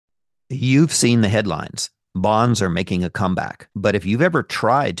You've seen the headlines. Bonds are making a comeback. But if you've ever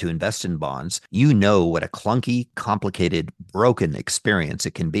tried to invest in bonds, you know what a clunky, complicated, broken experience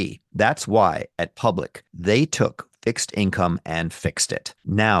it can be. That's why at Public, they took fixed income and fixed it.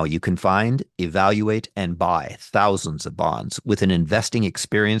 Now you can find, evaluate, and buy thousands of bonds with an investing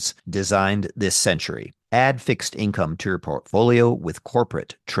experience designed this century. Add fixed income to your portfolio with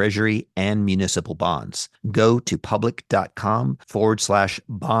corporate, treasury, and municipal bonds. Go to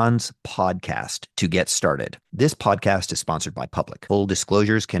public.com/bonds podcast to get started. This podcast is sponsored by Public. Full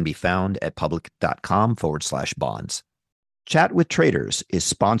disclosures can be found at public.com/bonds. Chat with Traders is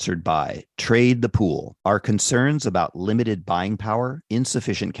sponsored by Trade the Pool. Are concerns about limited buying power,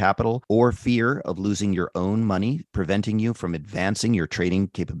 insufficient capital, or fear of losing your own money preventing you from advancing your trading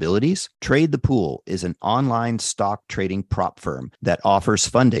capabilities? Trade the Pool is an online stock trading prop firm that offers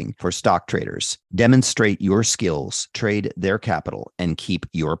funding for stock traders. Demonstrate your skills, trade their capital, and keep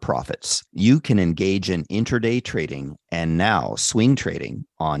your profits. You can engage in intraday trading and now swing trading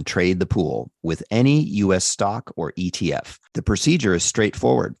on Trade the Pool with any U.S. stock or ETF. The procedure is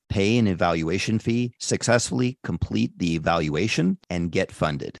straightforward. Pay an evaluation fee, successfully complete the evaluation, and get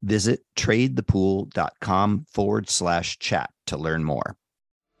funded. Visit tradethepool.com/chat to learn more.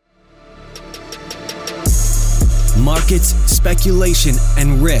 Markets, speculation,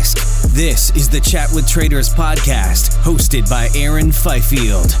 and risk. This is the Chat with Traders podcast, hosted by Aaron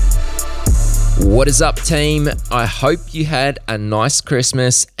Fifield. What is up, team? I hope you had a nice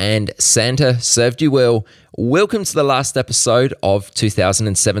Christmas and Santa served you well. Welcome to the last episode of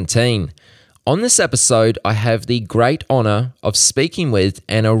 2017. On this episode, I have the great honor of speaking with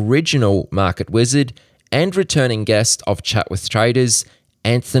an original market wizard and returning guest of Chat with Traders,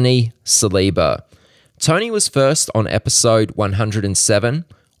 Anthony Saliba. Tony was first on episode 107.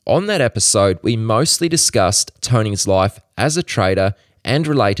 On that episode, we mostly discussed Tony's life as a trader and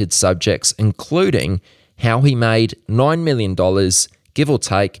related subjects, including how he made $9 million, give or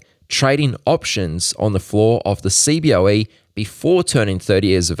take, trading options on the floor of the CBOE before turning 30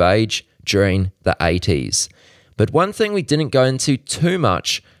 years of age during the 80s. But one thing we didn't go into too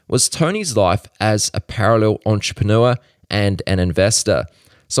much was Tony's life as a parallel entrepreneur and an investor.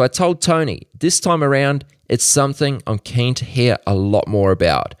 So I told Tony, this time around, it's something I'm keen to hear a lot more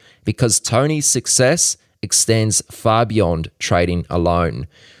about because Tony's success extends far beyond trading alone.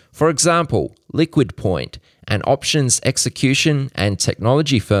 For example, Liquid Point, an options execution and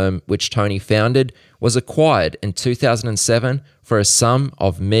technology firm which Tony founded, was acquired in 2007 for a sum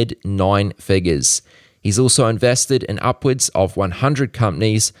of mid-9 figures. He's also invested in upwards of 100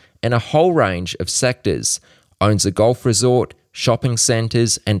 companies in a whole range of sectors, owns a golf resort, shopping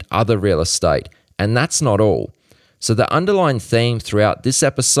centers, and other real estate. And that's not all. So the underlying theme throughout this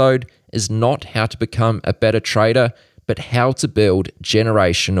episode is not how to become a better trader, but how to build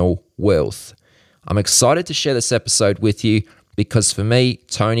generational wealth. I'm excited to share this episode with you because for me,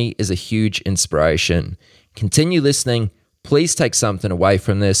 Tony is a huge inspiration. Continue listening, please take something away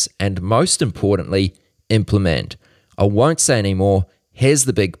from this, and most importantly, implement. I won't say any more. Here's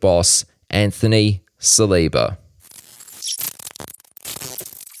the big boss, Anthony Saliba.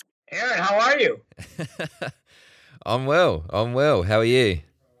 Aaron, how are you? I'm well. How are you?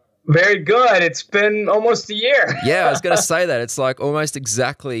 Very good. It's been almost a year. Yeah, I was going to say that. It's like almost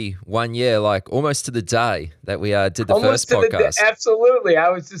exactly 1 year, like almost to the day that we did the almost first podcast. Absolutely. I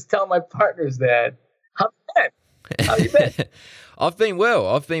was just telling my partners that. How you been? I've been well.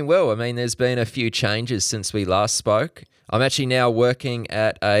 I mean, there's been a few changes since we last spoke. I'm actually now working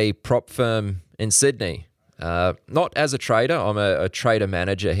at a prop firm in Sydney. Not as a trader. I'm a trader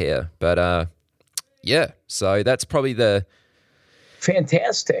manager here. But yeah, so that's probably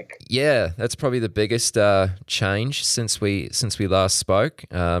Fantastic. Yeah, that's probably the biggest change since we last spoke.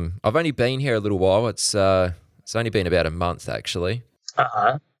 I've only been here a little while. It's only been about a month actually.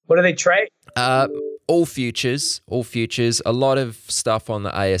 What do they trade? All futures. A lot of stuff on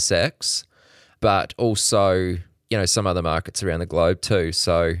the ASX, but also some other markets around the globe too.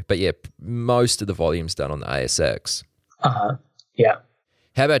 So, but yeah, most of the volume's done on the ASX. Yeah.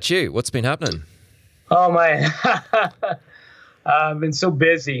 How about you? What's been happening? Oh man. I've been so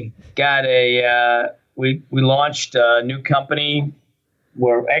busy. Got we launched a new company.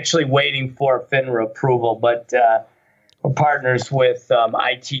 We're actually waiting for FINRA approval, but we're partners with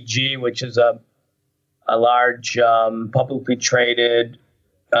ITG, which is a large publicly traded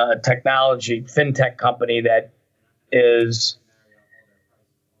technology fintech company that is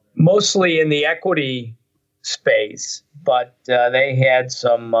mostly in the equity space, but they had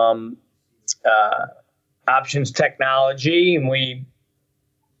some options technology, and we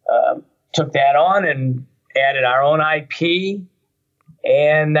took that on and added our own IP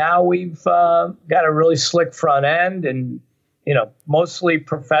And now we've got a really slick front end and, mostly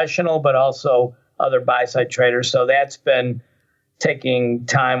professional, but also other buy-side traders. So that's been taking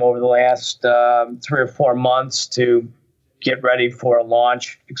time over the last 3 or 4 months to get ready for a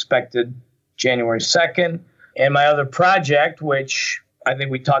launch expected January 2nd. And my other project, which I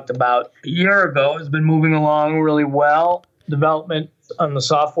think we talked about a year ago, has been moving along really well. Development on the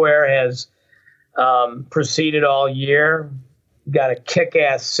software has proceeded all year. We've got a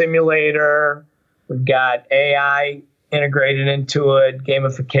kick-ass simulator. We've got AI integrated into it,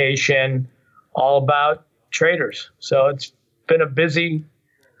 gamification, all about traders. So it's been a busy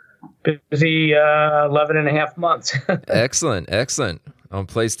 11 and a half months. Excellent. I'm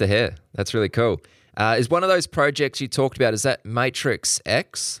pleased to hear. That's really cool. Is one of those projects you talked about, is that Matrix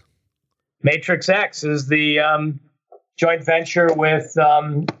X? Matrix X is the joint venture with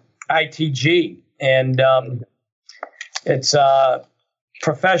ITG. And it's a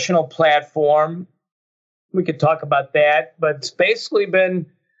professional platform. We could talk about that, but it's basically been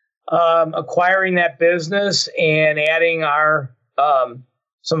acquiring that business and adding our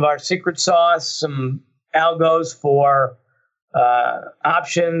some of our secret sauce, some algos for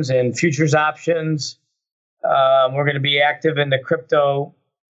options and futures options. We're going to be active in the crypto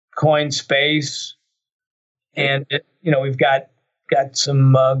coin space, and we've got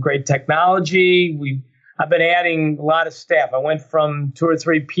some great technology. I've been adding a lot of staff. I went from 2 or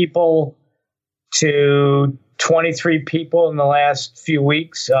 3 people to 23 people in the last few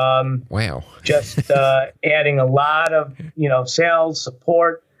weeks. Wow. Just adding a lot of, sales,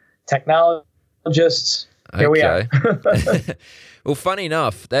 support, technologists. Here we are. Well, funny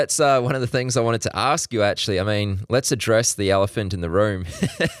enough, that's one of the things I wanted to ask you, actually. I mean, let's address the elephant in the room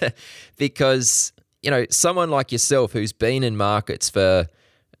because, someone like yourself who's been in markets for,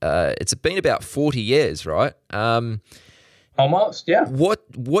 it's been about 40 years, right? Almost, yeah.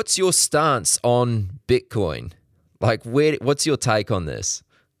 What's your stance on Bitcoin? Like, what's your take on this?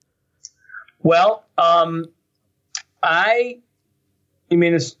 Well, you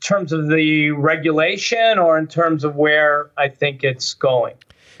mean in terms of the regulation or in terms of where I think it's going?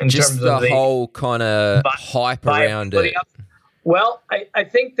 Just the whole kind of hype around it. Well, I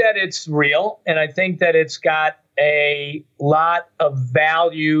think that it's real, and I think that it's got a lot of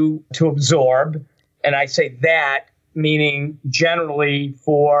value to absorb. And I say that meaning generally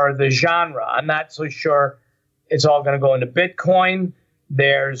for the genre. I'm not so sure it's all going to go into Bitcoin.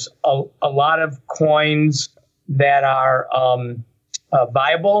 There's a lot of coins that are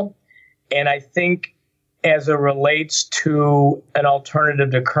viable. And I think as it relates to an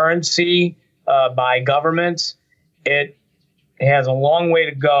alternative to currency by governments, it has a long way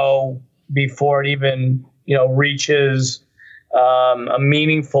to go before it even reaches a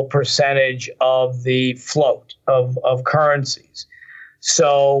meaningful percentage of the float of currencies.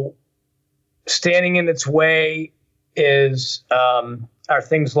 So standing in its way are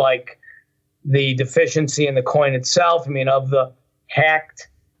things like the deficiency in the coin itself. I mean, of the hacked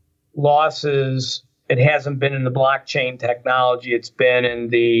losses, it hasn't been in the blockchain technology. It's been in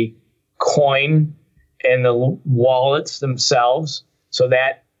the coin and the wallets themselves. So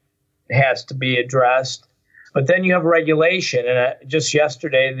that has to be addressed. But then you have regulation. And just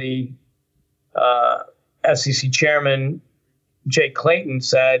yesterday, the SEC chairman, Jay Clayton,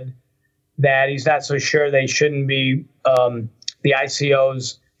 said that he's not so sure they shouldn't be, the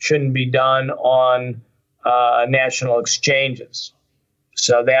ICOs shouldn't be done on national exchanges.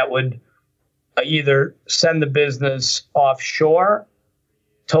 So that would either send the business offshore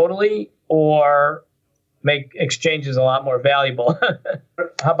totally or make exchanges a lot more valuable.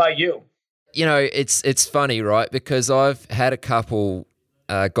 How about you? It's funny, right? Because I've had a couple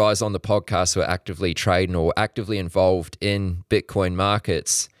guys on the podcast who are actively trading or actively involved in Bitcoin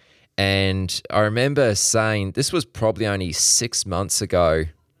markets. And I remember saying, this was probably only 6 months ago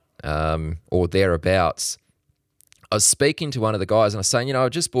or thereabouts. I was speaking to one of the guys and I was saying, I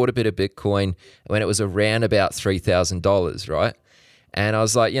just bought a bit of Bitcoin when it was around about $3,000, right? And I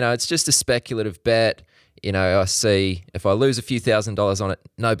was like, it's just a speculative bet. I see if I lose a few $1,000s on it,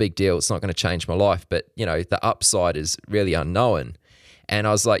 no big deal. It's not going to change my life. But, the upside is really unknown. And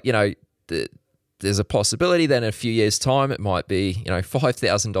I was like, there's a possibility that in a few years' time, it might be,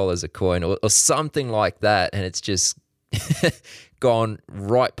 $5,000 a coin or something like that. And it's just gone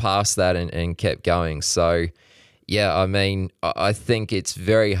right past that and kept going. So, yeah, I mean, I think it's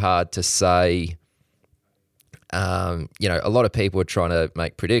very hard to say, a lot of people are trying to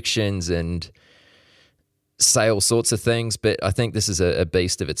make predictions and say all sorts of things, but I think this is a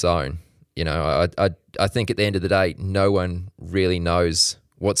beast of its own. I think at the end of the day, no one really knows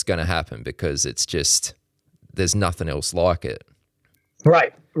what's going to happen because it's just, there's nothing else like it.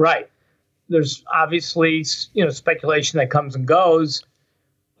 Right, right. There's obviously, speculation that comes and goes,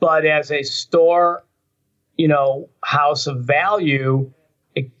 but as a store, house of value,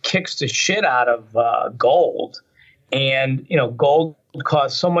 it kicks the shit out of gold. And, gold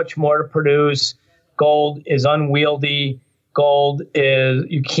costs so much more to produce. Gold is unwieldy. Gold is,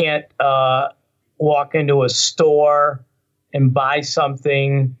 you can't walk into a store and buy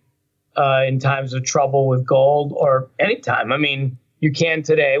something in times of trouble with gold, or anytime. I mean, you can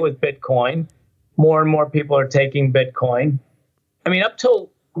today with Bitcoin. More and more people are taking Bitcoin. I mean, up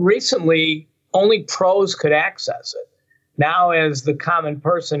till recently, only pros could access it. Now, as the common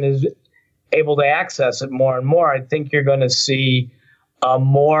person is able to access it more and more, I think you're going to see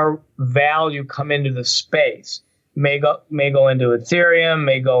more value come into the space. May go into Ethereum,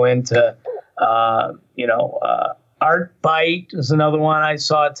 may go into, ArtByte is another one I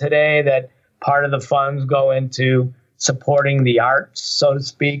saw today, that part of the funds go into supporting the arts, so to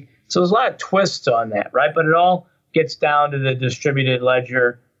speak. So there's a lot of twists on that, right? But it all gets down to the distributed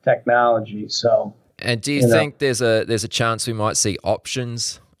ledger technology. So, and do you think there's a chance we might see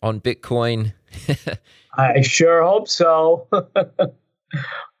options on Bitcoin? I sure hope so.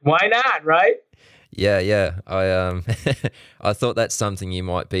 Why not, right? Yeah. I thought that's something you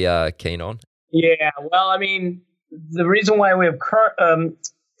might be keen on. Yeah. Well, I mean, the reason why we have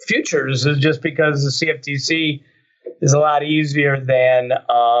futures is just because the CFTC is a lot easier than,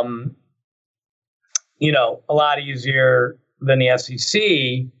 the SEC.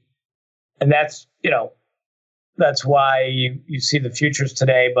 And that's why you see the futures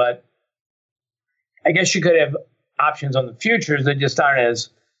today. But I guess you could have options on the futures that just aren't as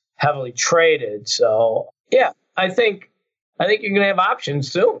heavily traded. So, yeah, I think you're going to have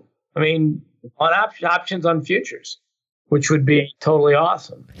options soon. I mean, on options on futures, which would be totally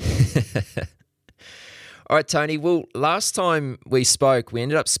awesome. All right, Tony. Well, last time we spoke, we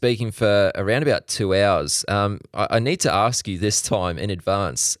ended up speaking for around about 2 hours. I need to ask you this time in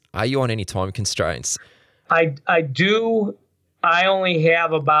advance, are you on any time constraints? I do. I only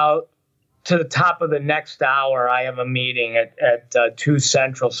have about, to the top of the next hour, I have a meeting at 2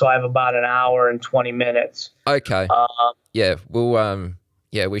 Central, so I have about an hour and 20 minutes. Okay.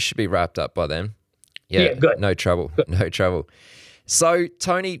 We should be wrapped up by then. Yeah, good. No trouble. Good. No trouble. So,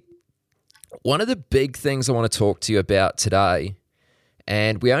 Tony, one of the big things I want to talk to you about today,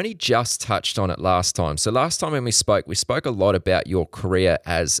 and we only just touched on it last time. So last time when we spoke a lot about your career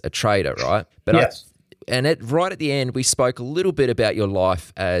as a trader, right? But yes. Right at the end, we spoke a little bit about your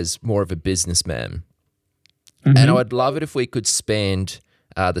life as more of a businessman. Mm-hmm. And I'd love it if we could spend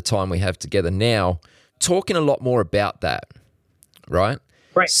the time we have together now talking a lot more about that, right?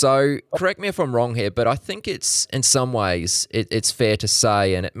 Right. So correct me if I'm wrong here, but I think it's, in some ways, it's fair to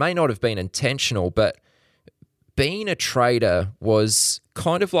say, and it may not have been intentional, but being a trader was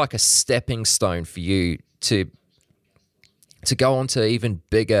kind of like a stepping stone for you to go on to even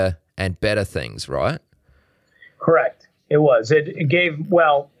bigger and better things, right? Correct. It was. It gave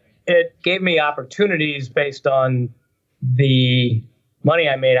me opportunities based on the money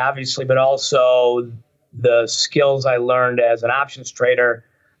I made, obviously, but also the skills I learned as an options trader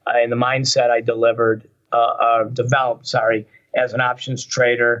and the mindset I developed as an options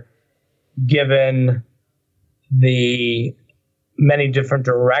trader, given the many different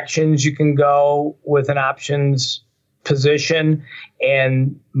directions you can go with an options position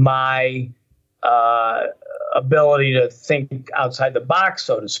and my ability to think outside the box,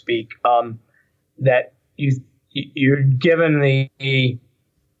 so to speak, that you're given the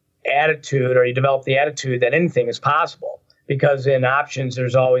attitude, or you develop the attitude that anything is possible, because in options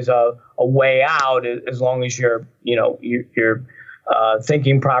there's always a way out, as long as you're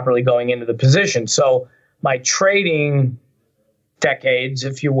thinking properly going into the position. So my trading decades,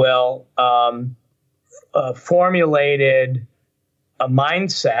 if you will, formulated a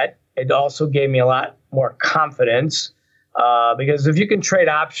mindset. It also gave me a lot more confidence, because if you can trade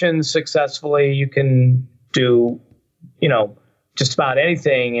options successfully, you can do just about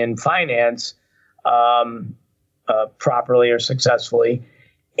anything in finance properly or successfully.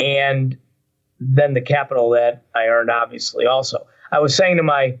 And then the capital that I earned, obviously, also. I was saying to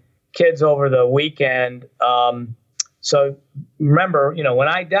my kids over the weekend, so remember, when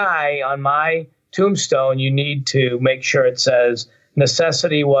I die, on my tombstone, you need to make sure it says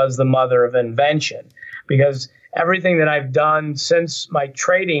necessity was the mother of invention, because everything that I've done since my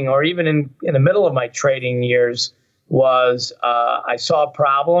trading, or even in the middle of my trading years, was I saw a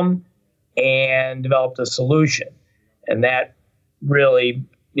problem and developed a solution. And that really,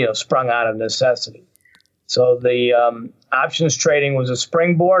 sprung out of necessity. So the options trading was a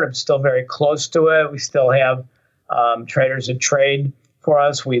springboard. I'm still very close to it. We still have traders that trade for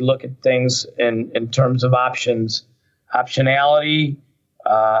us. We look at things in terms of optionality.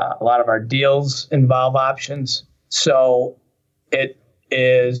 A lot of our deals involve options. So it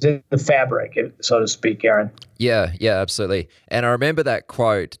is in the fabric, so to speak, Aaron. Yeah, absolutely. And I remember that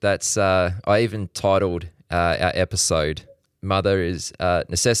quote that's, I even titled our episode,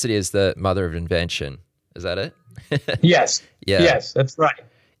 Necessity is the Mother of Invention. Is that it? Yes. Yeah. Yes, that's right.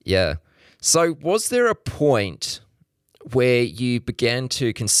 Yeah. So was there a point where you began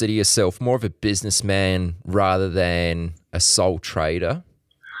to consider yourself more of a businessman rather than a sole trader?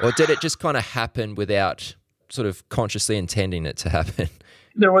 Or did it just kind of happen without sort of consciously intending it to happen?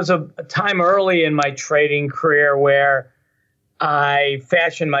 There was a time early in my trading career where I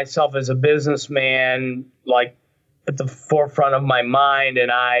fashioned myself as a businessman, like at the forefront of my mind,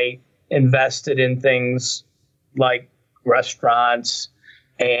 and I invested in things like restaurants,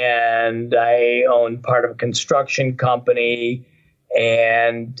 and I owned part of a construction company,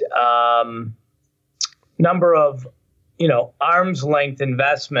 and number of, arm's length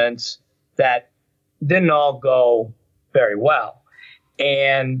investments that didn't all go very well.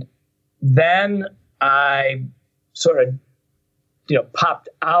 And then I sort of, popped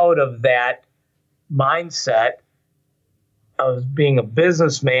out of that mindset of being a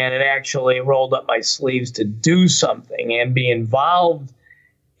businessman and actually rolled up my sleeves to do something and be involved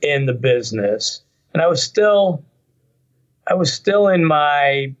in the business. And I was still in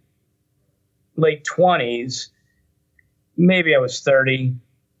my late 20s. Maybe I was 30.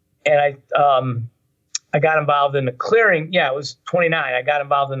 And I got involved in the clearing. Yeah, I was 29. I got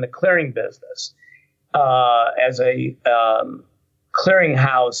involved in the clearing business as a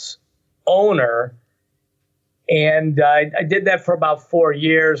clearinghouse owner. And I did that for about 4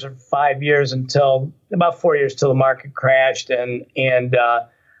 years or 5 years till the market crashed. And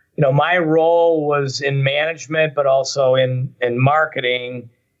my role was in management, but also in marketing.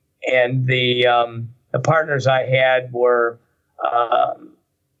 And the partners I had were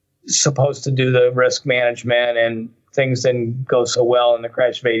supposed to do the risk management, and things didn't go so well in the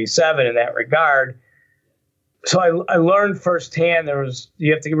crash of '87 in that regard. So I learned firsthand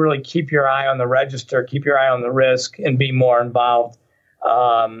you have to really keep your eye on the register, keep your eye on the risk, and be more involved,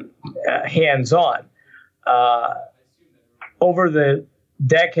 hands-on. Over the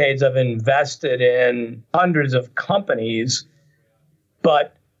decades, I've invested in hundreds of companies,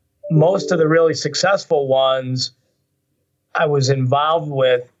 but most of the really successful ones I was involved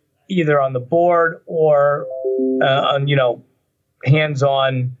with either on the board or on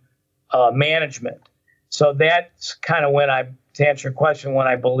hands-on management. So that's kind of to answer your question, when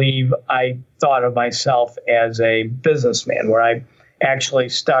I believe I thought of myself as a businessman, where I actually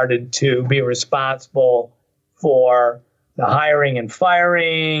started to be responsible for the hiring and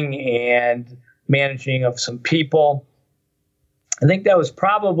firing and managing of some people. I think that was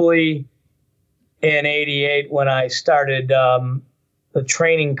probably in '88 when I started the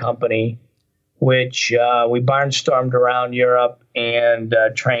training company, which we barnstormed around Europe and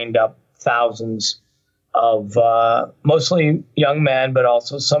trained up thousands of mostly young men, but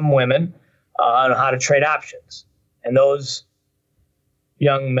also some women, on how to trade options. And those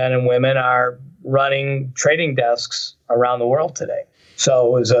young men and women are running trading desks around the world today. So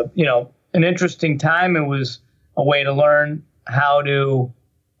it was an interesting time. It was a way to learn how to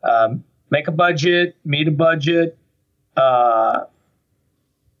make a budget, meet a budget,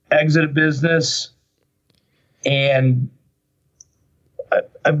 exit a business, and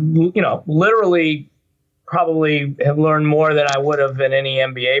literally probably have learned more than I would have in any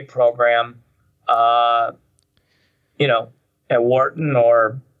MBA program, at Wharton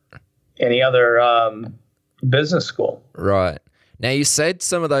or any other business school. Right. Now, you said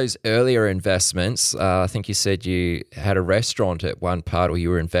some of those earlier investments, I think you said you had a restaurant at one part, or you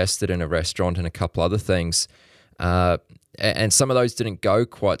were invested in a restaurant and a couple other things, and some of those didn't go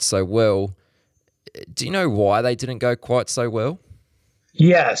quite so well. Do you know why they didn't go quite so well?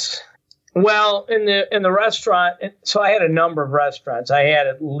 Yes. Well, in the restaurant, so I had a number of restaurants. I had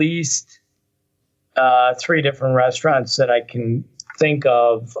at least 3 different restaurants that I can think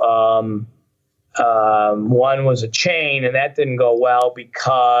of. One was a chain, and that didn't go well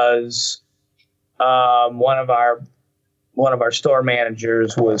because one of our store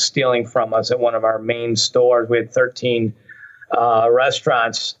managers was stealing from us at one of our main stores. We had 13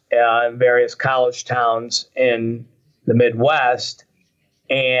 restaurants in various college towns in the Midwest,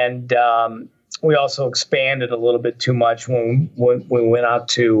 and we also expanded a little bit too much when we went out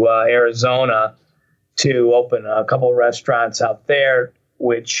to Arizona to open a couple of restaurants out there,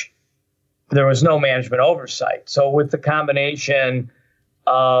 which there was no management oversight. So with the combination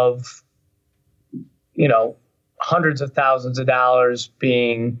of, hundreds of thousands of dollars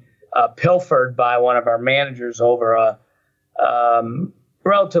being pilfered by one of our managers over a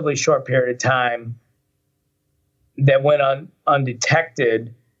relatively short period of time that went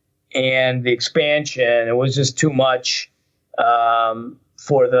undetected, and the expansion, it was just too much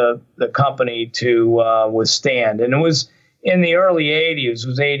for the company to withstand. And it was in the early 80s, it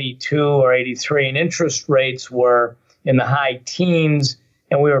was 82 or 83, and interest rates were in the high teens,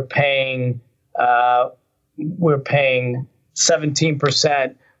 and we were paying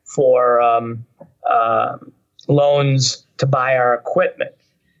 17% for loans to buy our equipment.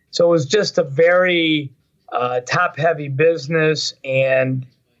 So it was just a very top-heavy business, and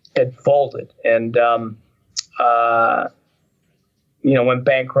it folded and went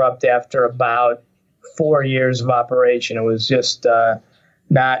bankrupt after about 4 years of operation. It was just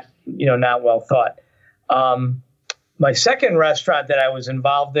not well thought. My second restaurant that I was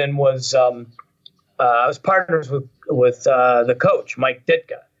involved in was I was partners with the coach, Mike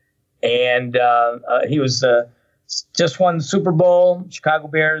Ditka, and he was just won the Super Bowl, Chicago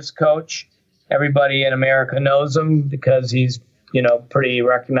Bears coach. Everybody in America knows him because he's pretty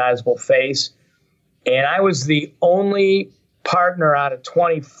recognizable face. And I was the only partner out of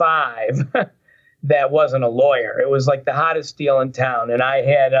 25 that wasn't a lawyer. It was like the hottest deal in town, and I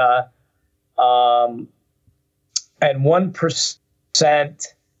had 1%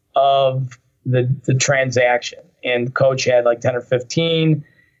 of the transaction, and coach had like 10 or 15,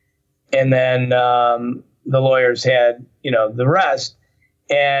 and then the lawyers had the rest.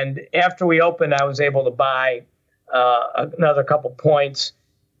 And after we opened, I was able to buy another couple points.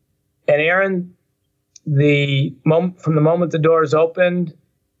 And Aaron, from the moment the doors opened,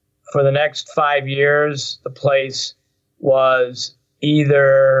 for the next 5 years, the place was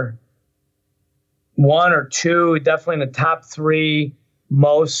either one or two, definitely in the top three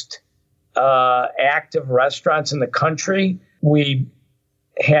most active restaurants in the country. We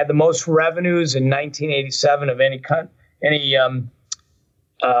had the most revenues in 1987 of any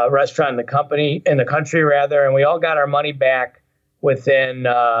restaurant in the country, and we all got our money back within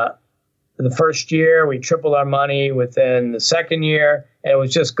the first year. We tripled our money within the second year, and it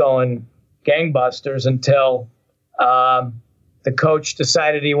was just going gangbusters until the coach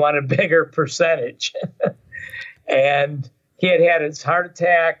decided he wanted a bigger percentage. And he had his heart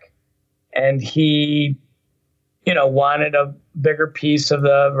attack, and he, wanted a bigger piece of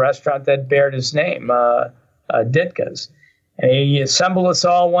the restaurant that bared his name, Ditka's. And he assembled us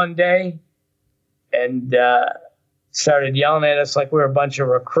all one day and started yelling at us like we were a bunch of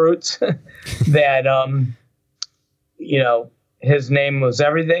recruits that, his name was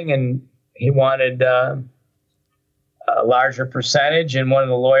everything, and he wanted a larger percentage. And one of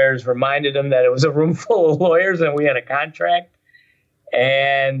the lawyers reminded him that it was a room full of lawyers and we had a contract.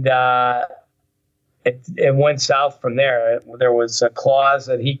 And it went south from there. There was a clause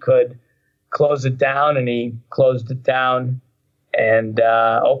that he could close it down, and he closed it down and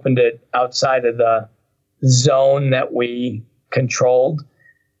opened it outside of the zone that we controlled.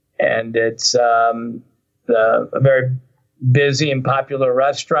 And it's a very busy and popular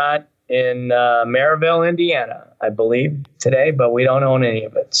restaurant in Maryville, Indiana, I believe, today, but we don't own any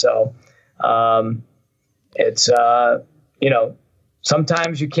of it. So it's,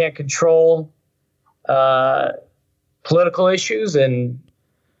 sometimes you can't control political issues, and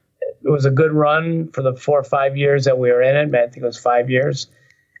it was a good run for the 4 or 5 years that we were in it. I think it was 5 years.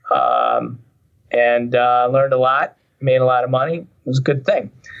 And learned a lot, made a lot of money. It was a good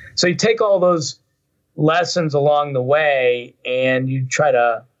thing. So you take all those lessons along the way and you try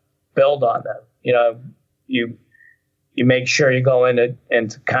to build on them. You make sure you go into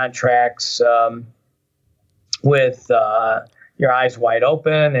contracts with your eyes wide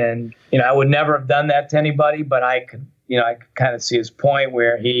open. And, I would never have done that to anybody, but I could kind of see his point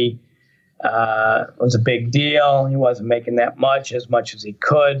where he was a big deal. He wasn't making that much as he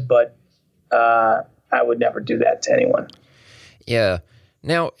could, but I would never do that to anyone. Yeah.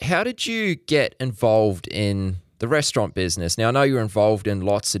 Now, how did you get involved in the restaurant business? Now, I know you're involved in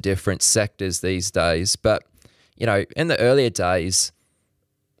lots of different sectors these days, but, in the earlier days,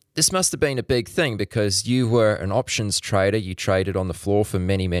 this must have been a big thing because you were an options trader. You traded on the floor for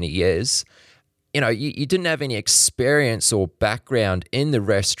many, many years. You didn't have any experience or background in the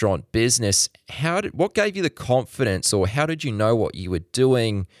restaurant business. What gave you the confidence, or how did you know what you were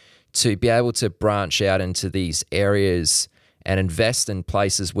doing to be able to branch out into these areas and invest in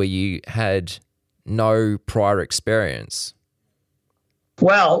places where you had no prior experience?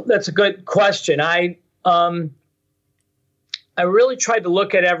 Well, that's a good question. I really tried to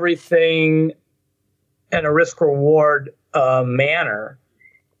look at everything in a risk-reward manner.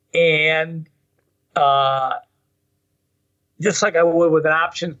 And just like I would with an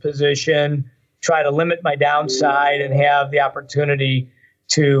options position, try to limit my downside and have the opportunity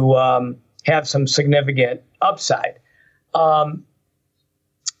to have some significant upside. I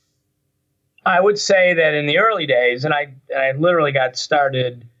would say that in the early days, and I literally got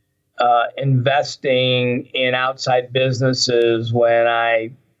started investing in outside businesses when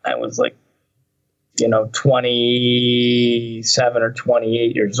I was like, 27 or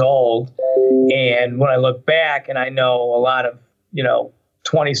 28 years old. And when I look back, and I know a lot of,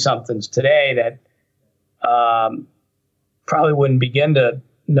 20-somethings today that probably wouldn't begin to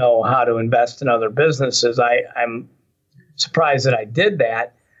know how to invest in other businesses, I'm surprised that I did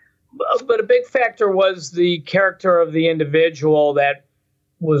that. But a big factor was the character of the individual that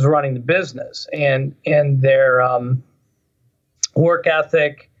was running the business and their work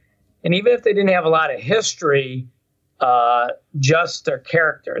ethic. And even if they didn't have a lot of history, just their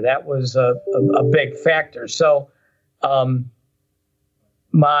character, that was a big factor. So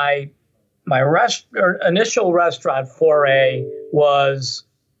my initial restaurant foray was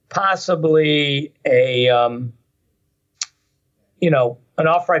possibly an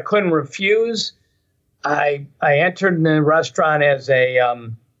offer I couldn't refuse. I entered in the restaurant as a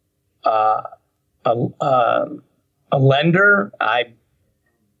lender. I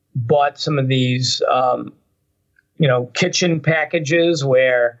bought some of these, kitchen packages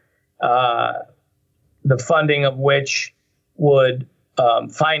where the funding of which would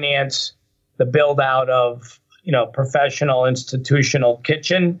finance the build out of, professional institutional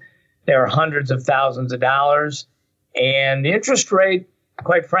kitchen. There are hundreds of thousands of dollars. And the interest rate,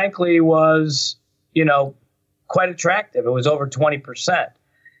 quite frankly, was, quite attractive. It was over 20%.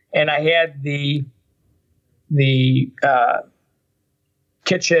 And I had the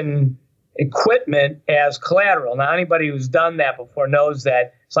kitchen equipment as collateral. Now, anybody who's done that before knows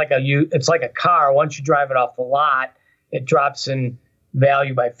that it's like a car. Once you drive it off the lot, it drops in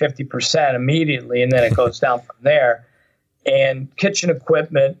value by 50% immediately, and then it goes down from there. And kitchen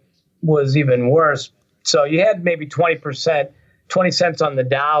equipment was even worse. So you had maybe 20%, 20 cents on the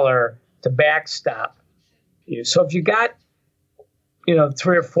dollar to backstop you. So if you got,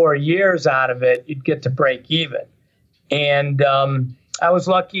 3 or 4 years out of it, you'd get to break even. And I was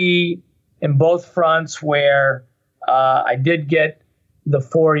lucky in both fronts where I did get the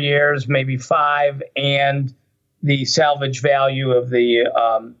 4 years, maybe 5, and the salvage value of the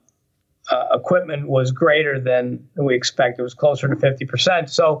equipment was greater than we expected. It was closer to 50%.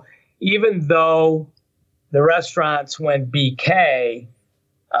 So even though the restaurants went BK,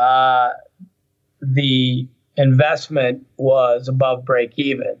 the investment was above break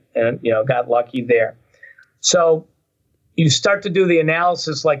even, and got lucky there. So you start to do the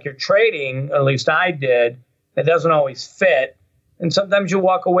analysis like you're trading, at least I did. It doesn't always fit, and sometimes you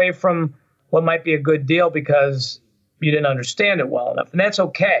walk away from what might be a good deal because you didn't understand it well enough, and that's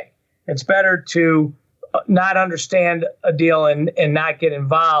okay. It's better to not understand a deal and not get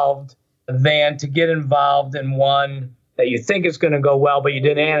involved than to get involved in one that you think is going to go well, but you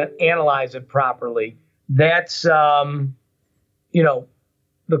didn't analyze it properly. That's, the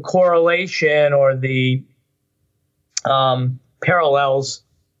correlation or the parallels,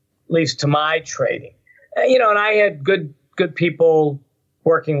 at least to my trading. And I had good people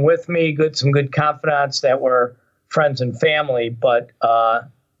working with me, some good confidants that were friends and family. But I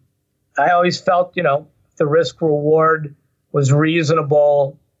always felt, the risk reward was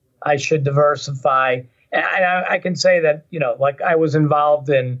reasonable. I should diversify. And I can say that, like I was involved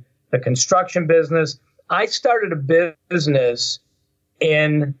in the construction business. I started a business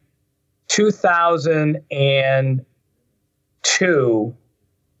in 2002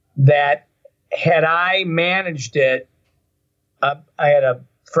 that had I managed it, I had a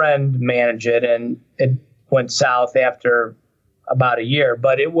friend manage it, and it went south after about a year,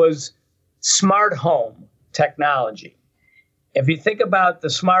 but it was smart home technology. If you think about the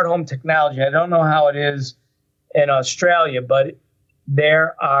smart home technology, I don't know how it is in Australia, but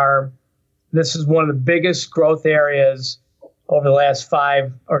this is one of the biggest growth areas over the last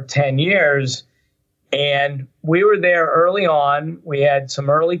 5 or 10 years. And we were there early on. We had some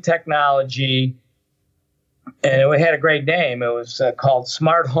early technology, and it had a great name. It was called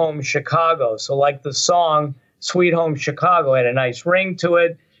Smart Home Chicago. So like the song Sweet Home Chicago had a nice ring to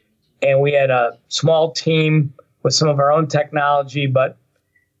it. And we had a small team with some of our own technology, but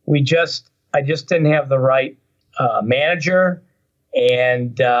I just didn't have the right manager,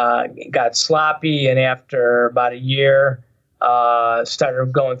 and got sloppy. And after about a year,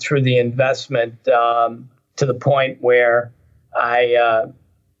 started going through the investment to the point where I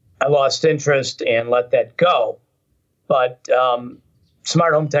lost interest and let that go. But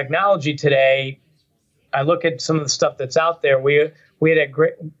smart home technology today I look at some of the stuff that's out there. We had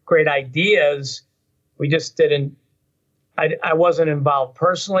great ideas. We just didn't. I wasn't involved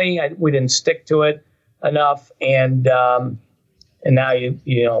personally. We didn't stick to it enough, and now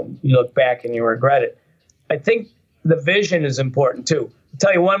you look back and you regret it. I think the vision is important too. I'll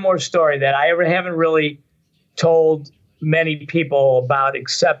tell you one more story that I haven't really told many people about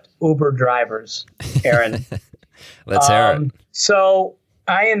except Uber drivers, Aaron. Let's hear it. So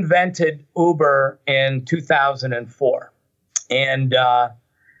I invented Uber in 2004, and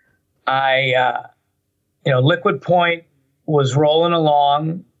Liquid Point was rolling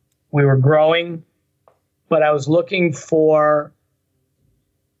along. We were growing, but I was looking for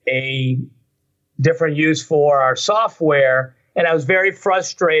a different use for our software, and I was very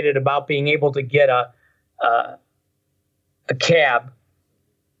frustrated about being able to get a cab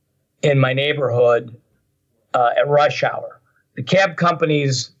in my neighborhood at rush hour. The cab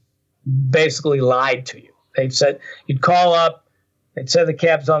companies basically lied to you. They said you'd call up, they'd say the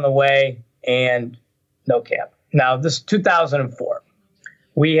cab's on the way, and no cab. Now, this is 2004.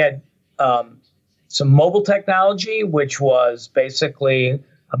 We had some mobile technology, which was basically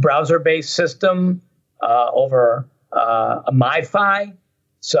a browser-based system over a MiFi,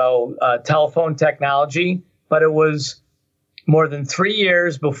 so telephone technology. But it was more than 3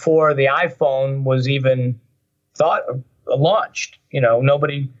 years before the iPhone was even launched.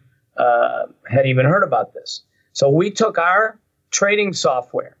 Nobody had even heard about this. So we took our trading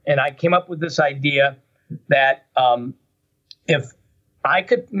software, and I came up with this idea that if I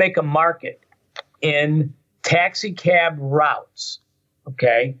could make a market in taxi cab routes,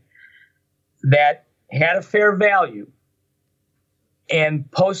 okay, that had a fair value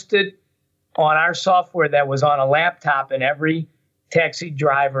and post it on our software that was on a laptop in every taxi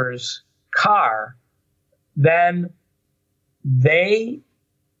driver's car, then they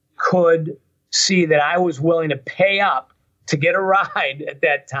could see that I was willing to pay up to get a ride at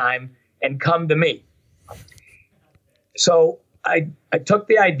that time and come to me. So I took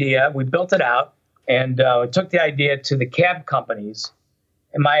the idea, we built it out, and took the idea to the cab companies.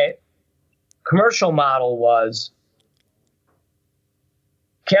 And my commercial model was,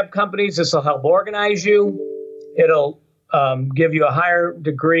 cab companies, this will help organize you. It'll give you a higher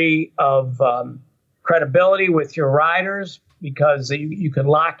degree of credibility with your riders, because you could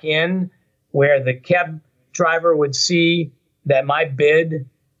lock in where the cab driver would see that my bid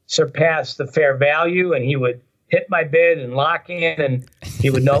surpassed the fair value, and he would hit my bid and lock in, and he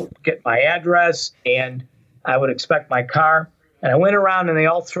would get my address, and I would expect my car. And I went around and they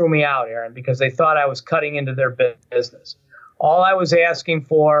all threw me out, Aaron, because they thought I was cutting into their business. All I was asking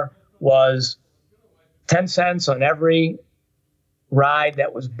for was 10 cents on every ride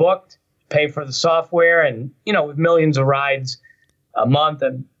that was booked, pay for the software. And, with millions of rides a month,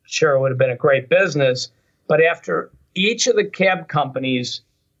 I'm sure it would have been a great business. But after each of the cab companies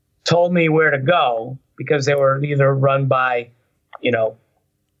told me where to go, because they were either run by,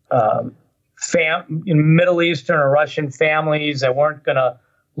 Middle Eastern or Russian families that weren't going to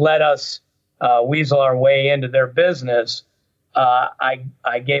let us weasel our way into their business,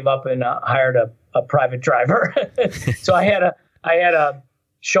 I gave up and hired a private driver. So I had a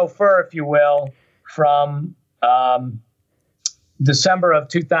chauffeur, if you will, from December of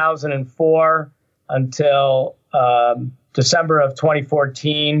 2004 until December of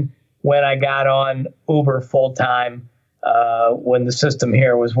 2014, when I got on Uber full time, when the system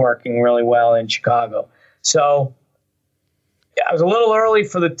here was working really well in Chicago. So I was a little early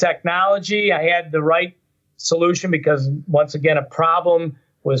for the technology. I had the right solution because, once again, a problem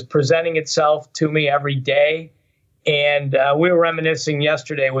was presenting itself to me every day. And we were reminiscing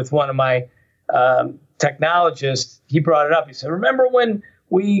yesterday with one of my technologists. He brought it up. He said, "Remember when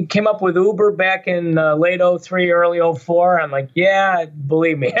we came up with Uber back in late 03, early 04? I'm like, yeah,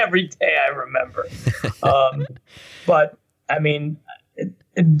 believe me, every day I remember. But I mean,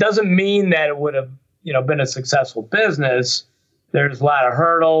 it doesn't mean that it would have, been a successful business. There's a lot of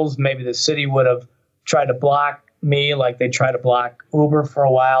hurdles. Maybe the city would have tried to block me like they tried to block Uber for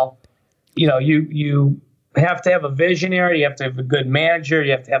a while. You have to have a visionary. You have to have a good manager.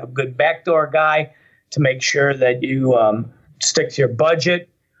 You have to have a good backdoor guy to make sure that you stick to your budget.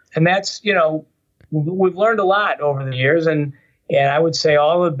 And that's, we've learned a lot over the years. And I would say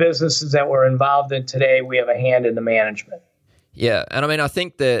all the businesses that we're involved in today, we have a hand in the management. Yeah. And I mean, I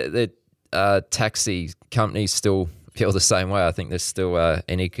think the taxi companies still feel the same way. I think there's still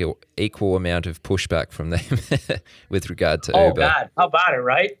an equal amount of pushback from them with regard to Uber. Oh God, how about it,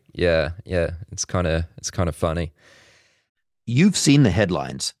 right? Yeah. It's kind of funny. You've seen the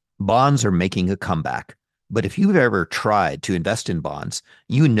headlines. Bonds are making a comeback. But if you've ever tried to invest in bonds,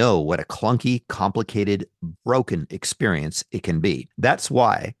 you know what a clunky, complicated, broken experience it can be. That's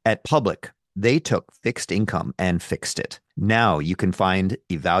why at Public, they took fixed income and fixed it. Now you can find,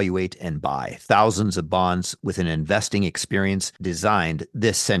 evaluate, and buy thousands of bonds with an investing experience designed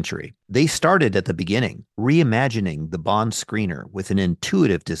this century. They started at the beginning, reimagining the bond screener with an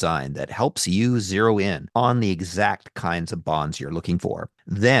intuitive design that helps you zero in on the exact kinds of bonds you're looking for.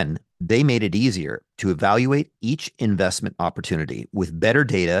 Then they made it easier to evaluate each investment opportunity with better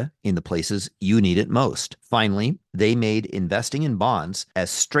data in the places you need it most. Finally, they made investing in bonds as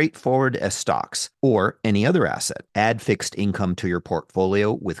straightforward as stocks or any other asset. Add fixed income to your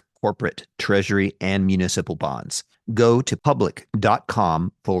portfolio with corporate, treasury, and municipal bonds. Go to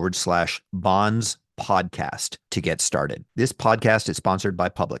public.com/bonds podcast to get started. This podcast is sponsored by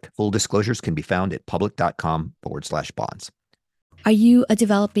Public. Full disclosures can be found at public.com/bonds. Are you a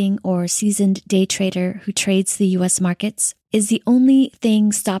developing or seasoned day trader who trades the U.S. markets? Is the only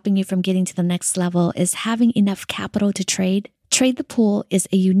thing stopping you from getting to the next level is having enough capital to trade? Trade the Pool is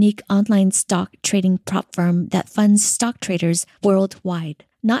a unique online stock trading prop firm that funds stock traders worldwide.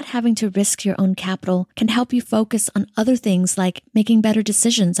 Not having to risk your own capital can help you focus on other things like making better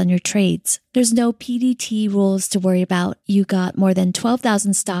decisions on your trades. There's no PDT rules to worry about. You got more than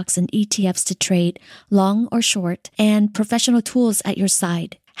 12,000 stocks and ETFs to trade, long or short, and professional tools at your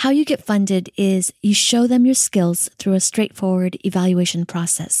side. How you get funded is you show them your skills through a straightforward evaluation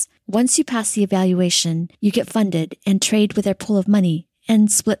process. Once you pass the evaluation, you get funded and trade with their pool of money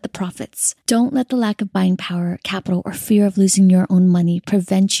and split the profits. Don't let the lack of buying power, capital, or fear of losing your own money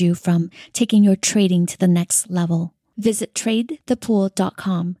prevent you from taking your trading to the next level. Visit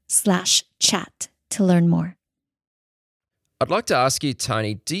tradethepool.com/chat to learn more. I'd like to ask you,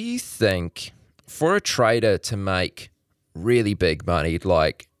 Tony, do you think for a trader to make really big money,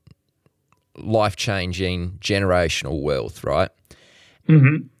 like life-changing generational wealth, right?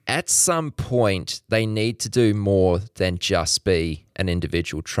 Mm-hmm. At some point, they need to do more than just be an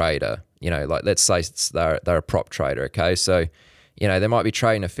individual trader. You know, like let's say they're a prop trader, okay? So, you know, they might be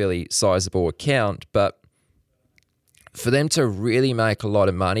trading a fairly sizable account, but for them to really make a lot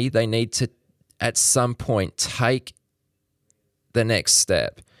of money, they need to, at some point, take the next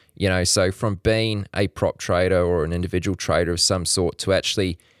step. You know, so from being a prop trader or an individual trader of some sort to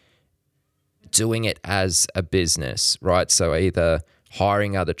actually doing it as a business, right? So either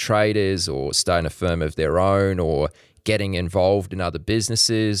hiring other traders or starting a firm of their own or getting involved in other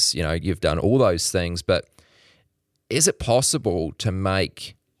businesses. You know, you've done all those things, but is it possible to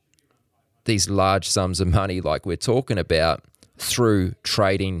make these large sums of money like we're talking about through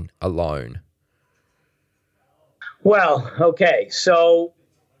trading alone? Well, okay. So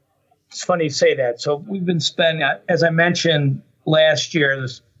it's funny you say that. So we've been spending, as I mentioned last year,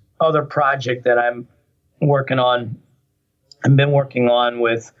 this other project that I've been working on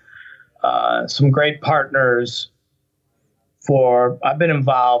with some great partners I've been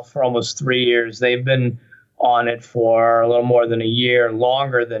involved for almost 3 years. They've been on it for a little more than a year,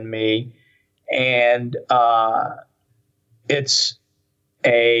 longer than me. And it's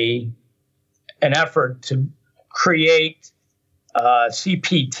an effort to create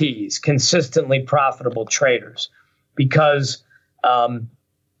CPTs, consistently profitable traders, because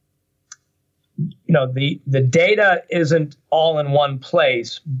you know, the data isn't all in one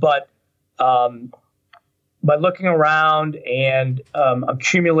place, but by looking around and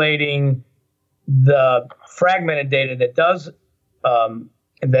accumulating the fragmented data that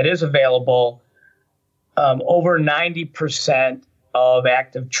is available, over 90% of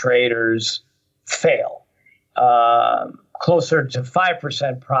active traders fail. Closer to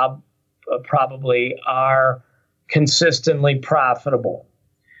 5% probably are consistently profitable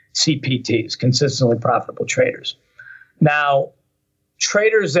CPTs, consistently profitable traders. Now,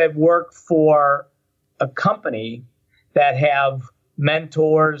 traders that work for a company that have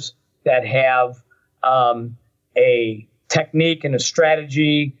mentors, that have a technique and a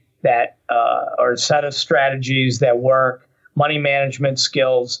strategy that, or a set of strategies that work, money management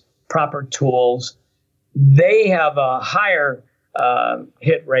skills, proper tools, they have a higher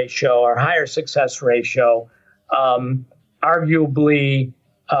hit ratio or higher success ratio, arguably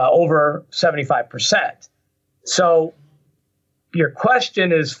over 75%. So your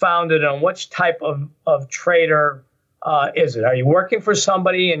question is founded on which type of trader is it? Are you working for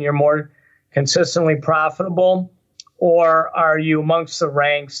somebody and you're more consistently profitable? Or are you amongst the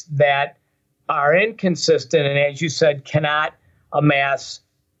ranks that are inconsistent and, as you said, cannot amass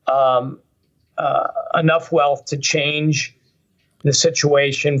enough wealth to change the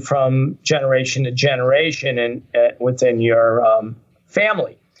situation from generation to generation and within your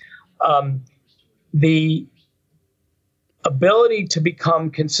family? the ability to become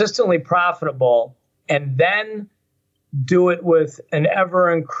consistently profitable and then do it with an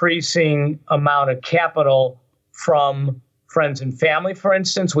ever increasing amount of capital from friends and family, for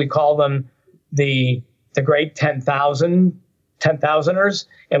instance. We call them the great 10,000ers.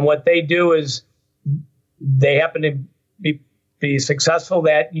 And what they do is they happen to be successful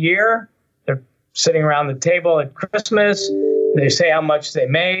that year. They're sitting around the table at Christmas. They say how much they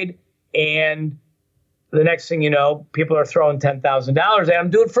made. And the next thing you know, people are throwing $10,000 at them.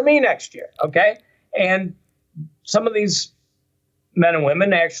 Do it for me next year. Okay. And some of these men and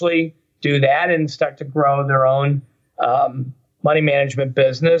women actually do that and start to grow their own money management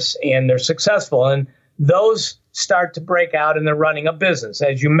business, and they're successful. And those start to break out and they're running a business,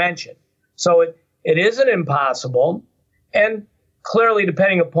 as you mentioned. So it isn't impossible. And clearly,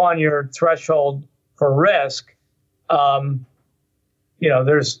 depending upon your threshold for risk,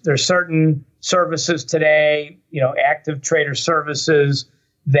 there's certain services today, active trader services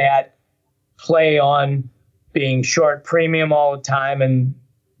that play on being short premium all the time, and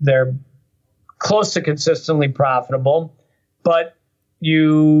they're close to consistently profitable, but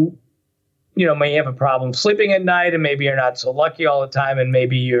you may have a problem sleeping at night, and maybe you're not so lucky all the time, and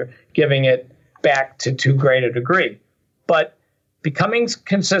maybe you're giving it back to too great a degree. But becoming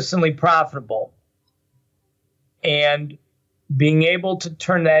consistently profitable and being able to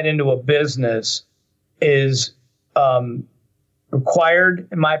turn that into a business is required,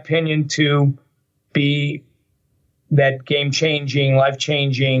 in my opinion, to be that game-changing,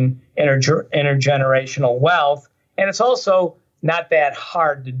 life-changing, intergenerational wealth. And it's also not that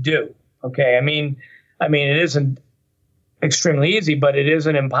hard to do. Okay, I mean, it isn't extremely easy, but it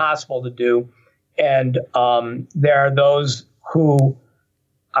isn't impossible to do. And there are those who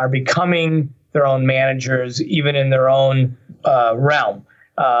are becoming their own managers, even in their own realm.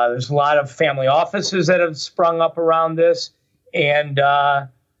 There's a lot of family offices that have sprung up around this, and I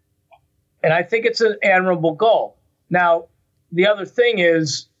think it's an admirable goal. Now, the other thing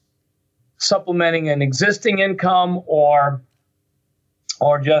is supplementing an existing income or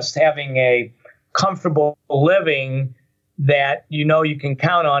just having a comfortable living that you can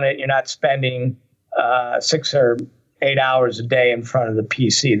count on it. You're not spending 6 or 8 hours a day in front of the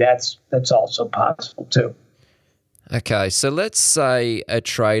PC. That's also possible too. Okay, so let's say a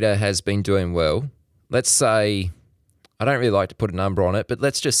trader has been doing well. Let's say, I don't really like to put a number on it, but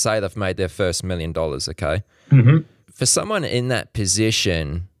let's just say they've made their first $1 million, okay? Mm-hmm. For someone in that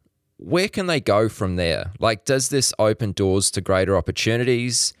position, where can they go from there? Like, does this open doors to greater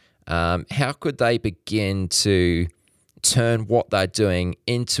opportunities? How could they begin to turn what they're doing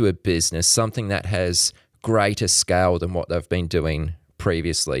into a business, something that has greater scale than what they've been doing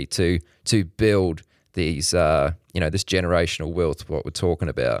previously, to build these, this generational wealth, what we're talking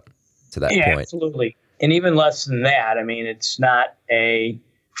about to that point? Absolutely. And even less than that, it's not a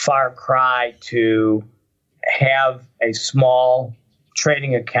far cry to have a small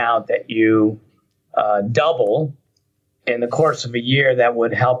trading account that you double in the course of a year that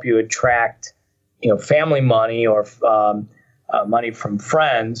would help you attract, family money or money from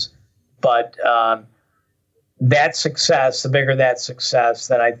friends. But that success, the bigger that success,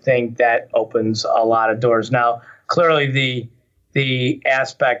 then I think that opens a lot of doors. Now, clearly the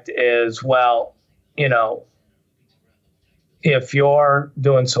aspect is, well, if you're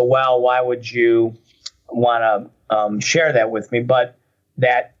doing so well, why would you want to share that with me? But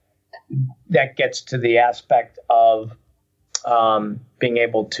that gets to the aspect of being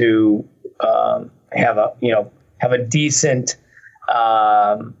able to have a decent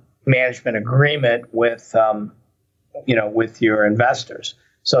management agreement with your investors.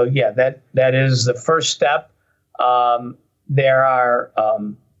 So yeah, that is the first step. There are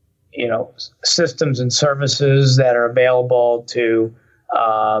systems and services that are available to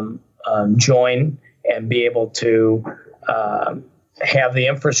join and be able to have the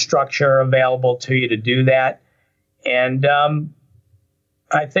infrastructure available to you to do that. And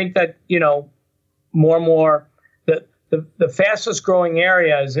I think that more and more the fastest growing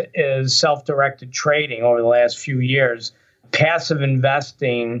area is self-directed trading over the last few years. Passive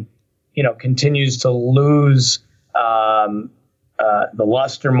investing, continues to lose the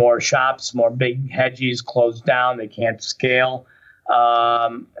luster. More shops, more big hedgies closed down. They can't scale.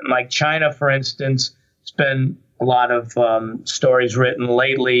 Like China, for instance, it's been a lot of stories written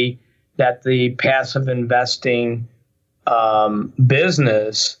lately that the passive investing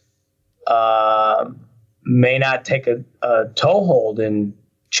business may not take a toehold in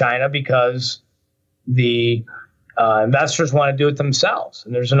China because the investors want to do it themselves.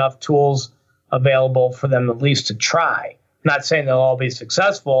 And there's enough tools available for them at least to try. I'm not saying they'll all be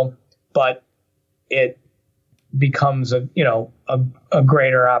successful, but it becomes a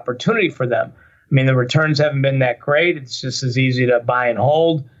greater opportunity for them. I mean, the returns haven't been that great. It's just as easy to buy and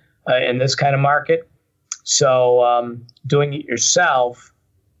hold in this kind of market. So doing it yourself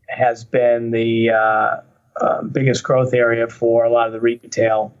has been the biggest growth area for a lot of the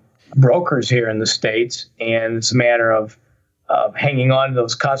retail brokers here in the States. And it's a matter of hanging on to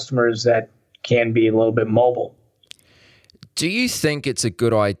those customers that can be a little bit mobile. Do you think it's a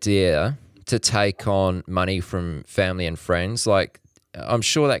good idea to take on money from family and friends? Like, I'm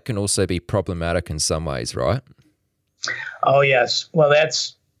sure that can also be problematic in some ways, right? Oh, yes. Well,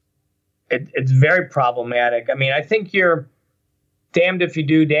 it's very problematic. I mean, I think you're damned if you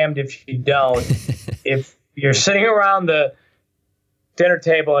do, damned if you don't. If you're sitting around the dinner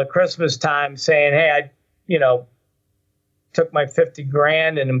table at Christmas time saying, hey, I took my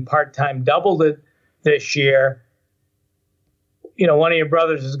 $50,000 and in part-time doubled it this year, one of your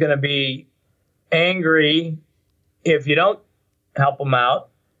brothers is going to be angry if you don't help him out.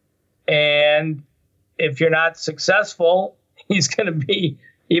 And if you're not successful, he's going to be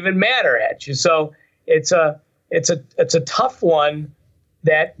even madder at you. So it's a tough one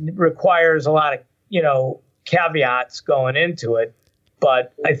that requires a lot of, caveats going into it.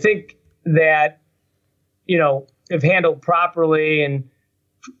 But I think that, if handled properly and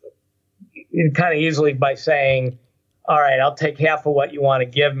kind of easily by saying, all right, I'll take half of what you want to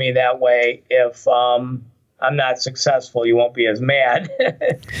give me. That way, if I'm not successful, you won't be as mad.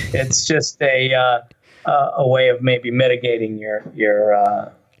 It's just a way of maybe mitigating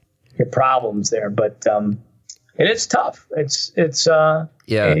your problems there. But it is tough. It's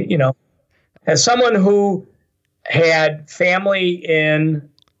as someone who had family in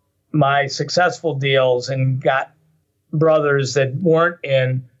my successful deals and got brothers that weren't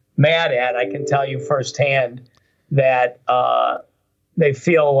in mad at, I can tell you firsthand that they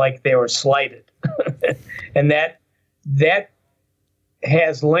feel like they were slighted. And that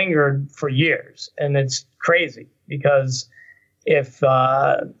has lingered for years. And it's crazy because if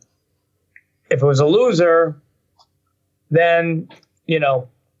it was a loser, then,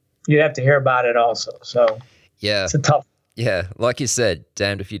 you'd have to hear about it also. So yeah, it's a tough. Yeah. Like you said,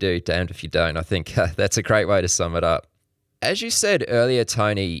 damned if you do, damned if you don't. I think that's a great way to sum it up. As you said earlier,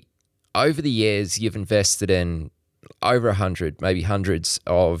 Tony, over the years, you've invested in over 100, maybe hundreds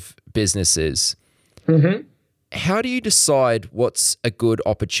of businesses. Mm-hmm. How do you decide what's a good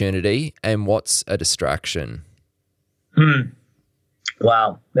opportunity and what's a distraction?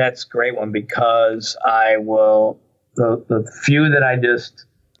 Wow, that's a great one because the few that I just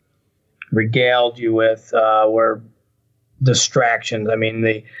regaled you with were distractions. I mean,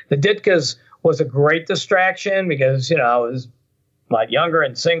 the Ditkas was a great distraction because, I was a lot younger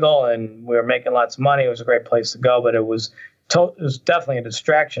and single and we were making lots of money. It was a great place to go, but it was definitely a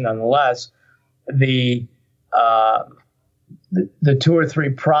distraction nonetheless. The 2 or 3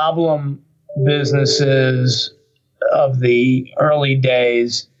 problem businesses of the early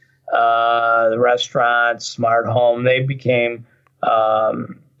days, the restaurants, smart home, they became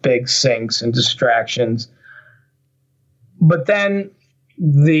big sinks and distractions. But then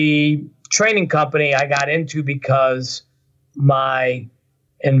the training company I got into because my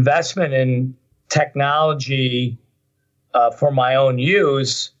investment in technology for my own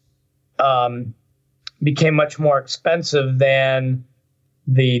use became much more expensive than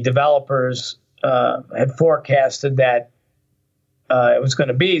the developers had forecasted that it was going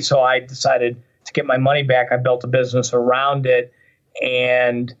to be. So I decided to get my money back. I built a business around it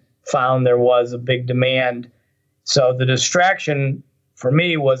and found there was a big demand. So the distraction for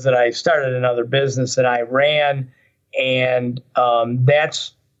me was that I started another business that I ran, and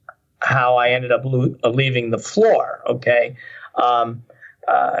that's how I ended up leaving the floor. Okay.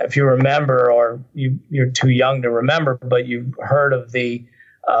 If you remember, or you're too young to remember, but you've heard of the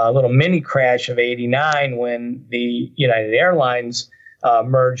little mini crash of '89 when the United Airlines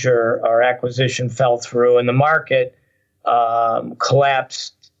merger or acquisition fell through and the market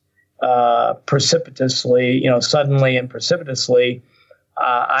collapsed precipitously, suddenly and precipitously.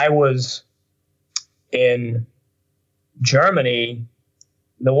 I was in Germany,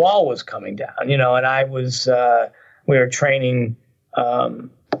 the wall was coming down, and I was, we were training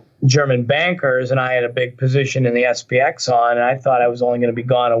German bankers, and I had a big position in the SPX on, and I thought I was only going to be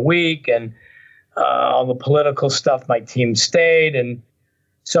gone a week, and all the political stuff, my team stayed. And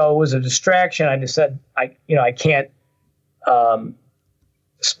so it was a distraction. I just said, I can't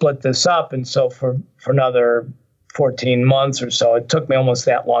split this up. And so for another 14 months or so, it took me almost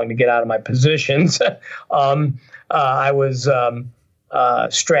that long to get out of my positions. I was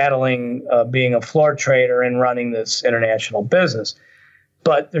straddling being a floor trader and running this international business.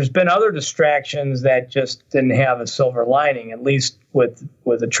 But there's been other distractions that just didn't have a silver lining. At least with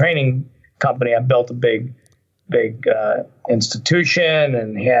a training company, I built a big institution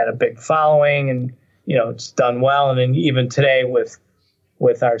and had a big following, and it's done well. And then even today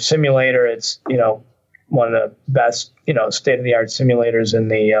with our simulator, it's one of the best state of the art simulators in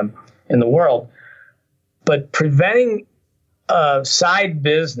the world. But preventing a side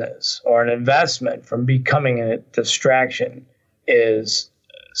business or an investment from becoming a distraction is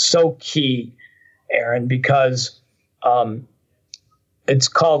so key, Aaron, because it's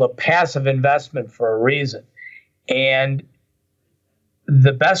called a passive investment for a reason. And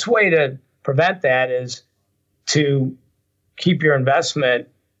the best way to prevent that is to keep your investment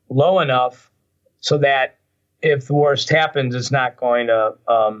low enough so that if the worst happens, it's not going to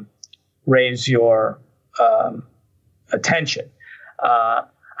raise your attention. I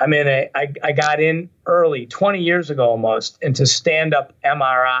got in early, 20 years ago almost, into stand-up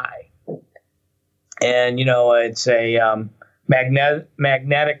MRI. And, it's a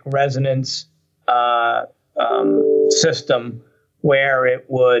magnetic resonance system where it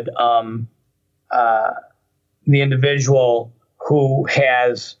would, the individual who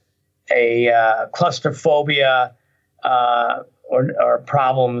has a claustrophobia or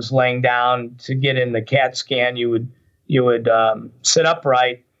problems laying down, to get in the CAT scan, you would sit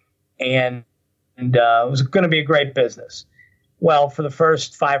upright, and it was going to be a great business. Well, for the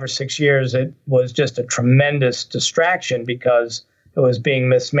first 5 or 6 years, it was just a tremendous distraction because it was being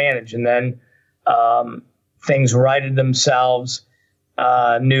mismanaged. And then things righted themselves.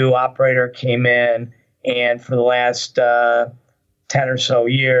 New operator came in, and for the last 10 or so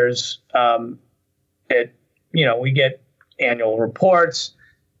years, we get annual reports,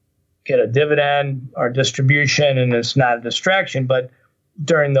 get a dividend or distribution, and it's not a distraction. But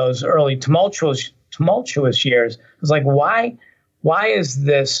during those early tumultuous years, it was like, why is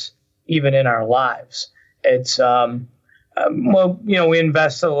this even in our lives? It's we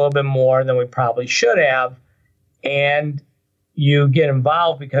invested a little bit more than we probably should have, and you get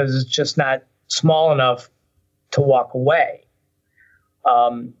involved because it's just not small enough to walk away.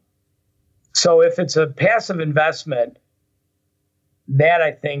 So if it's a passive investment, that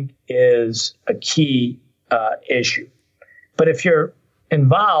I think is a key issue. But if you're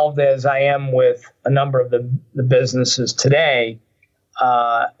involved, as I am with a number of the businesses today,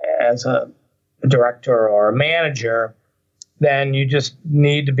 as a director or a manager, then you just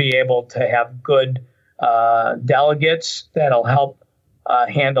need to be able to have good delegates that'll help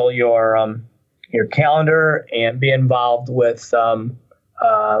handle your calendar and be involved with the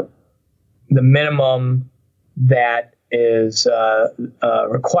minimum that is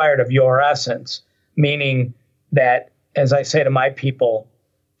required of your essence, meaning that, as I say to my people,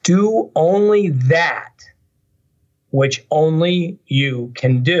 do only that which only you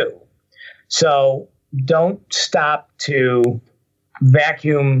can do. So don't stop to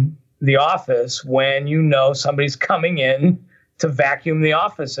vacuum the office when you know somebody's coming in to vacuum the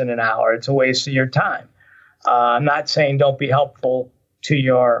office in an hour. It's a waste of your time. I'm not saying don't be helpful to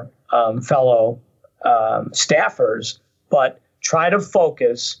your fellow staffers, but try to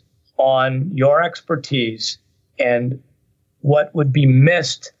focus on your expertise and what would be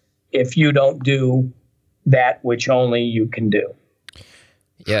missed if you don't do that which only you can do.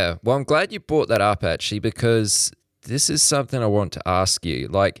 Yeah, well, I'm glad you brought that up, actually, because this is something I want to ask you.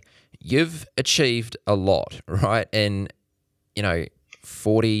 Like, you've achieved a lot, right? And,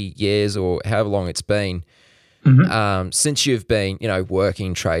 40 years or however long it's been, since you've been,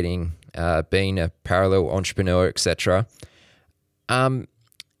 working, trading, being a parallel entrepreneur, etc.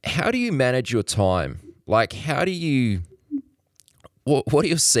 How do you manage your time? Like, what are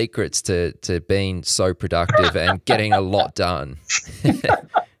your secrets to being so productive and getting a lot done?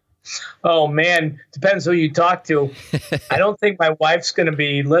 Oh, man, depends who you talk to. I don't think my wife's going to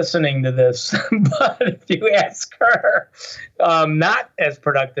be listening to this, but if you ask her, not as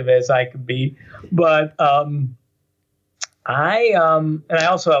productive as I could be. But and I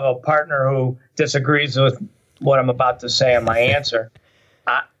also have a partner who disagrees with what I'm about to say in my answer.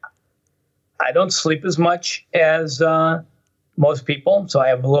 I don't sleep as much as most people, so I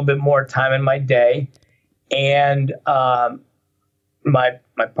have a little bit more time in my day. And my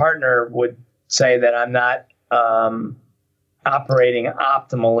partner would say that I'm not operating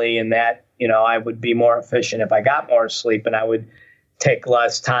optimally, and that I would be more efficient if I got more sleep, and I would take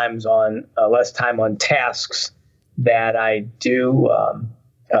less time on tasks that I do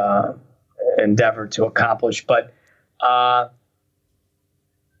endeavor to accomplish. But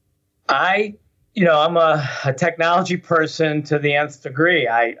I'm a technology person to the nth degree.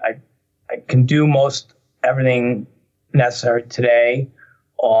 I can do most everything necessary today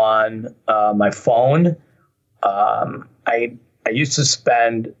on my phone. I used to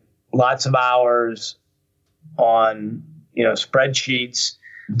spend lots of hours on spreadsheets,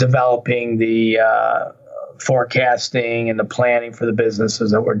 developing the forecasting and the planning for the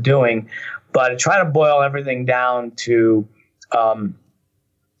businesses that we're doing. But I try to boil everything down to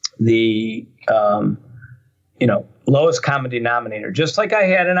the lowest common denominator. Just like I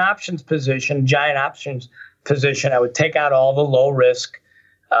had an options position, giant options position, I would take out all the low risk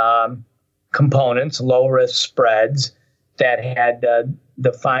components, low risk spreads that had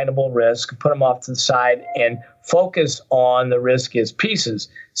definable risk, put them off to the side and focus on the riskiest pieces.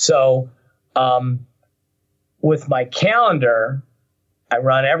 So with my calendar, I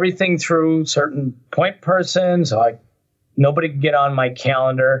run everything through certain point person, so nobody can get on my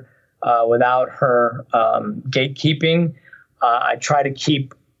calendar without her gatekeeping. I try to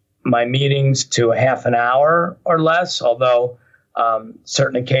keep my meetings to a half an hour or less, although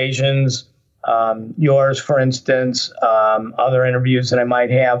certain occasions, yours, for instance, other interviews that I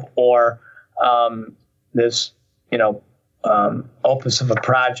might have, or this, opus of a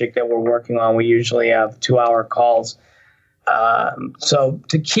project that we're working on, we usually have 2-hour calls. So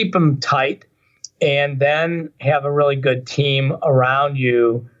to keep them tight and then have a really good team around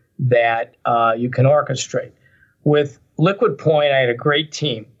you that you can orchestrate. With Liquid Point, I had a great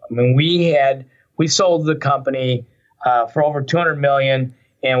team. I mean, we sold the company for over $200 million,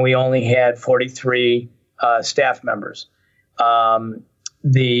 and we only had 43 staff members.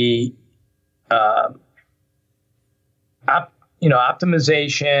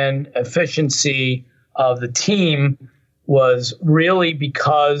 Optimization, efficiency of the team was really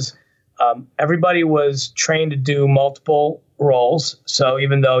because everybody was trained to do multiple roles. So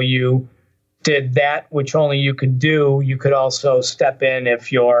even though you did that which only you could do, you could also step in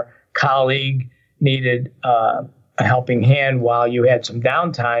if your colleague needed a helping hand while you had some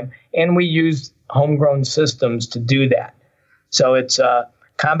downtime. And we used homegrown systems to do that. So it's a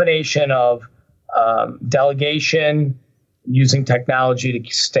combination of delegation, using technology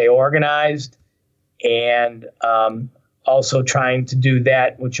to stay organized, and also trying to do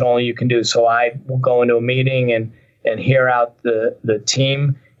that which only you can do. So I will go into a meeting and hear out the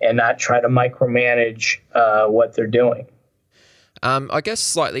team and not try to micromanage what they're doing. I guess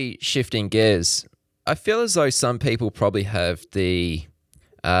slightly shifting gears, I feel as though some people probably have the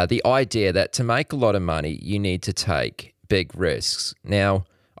idea that to make a lot of money, you need to take big risks. Now,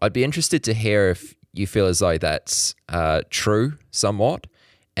 I'd be interested to hear if you feel as though that's true somewhat.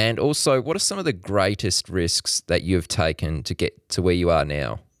 And also, what are some of the greatest risks that you've taken to get to where you are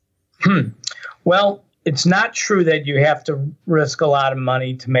now? Well, it's not true that you have to risk a lot of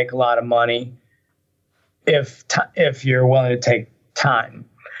money to make a lot of money if you're willing to take time.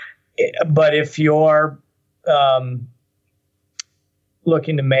 But if you're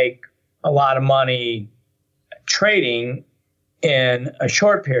looking to make a lot of money trading in a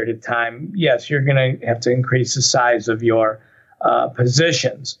short period of time, yes, you're going to have to increase the size of your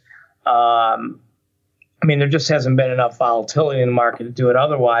positions. There just hasn't been enough volatility in the market to do it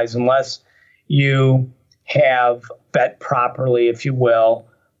otherwise, unless you have bet properly, if you will,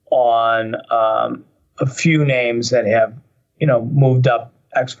 on a few names that have, moved up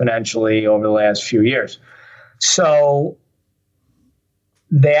exponentially over the last few years. So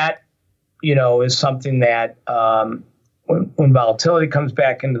that, is something that when volatility comes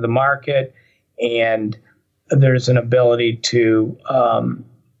back into the market and there's an ability to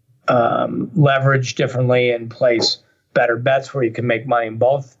leverage differently and place better bets where you can make money in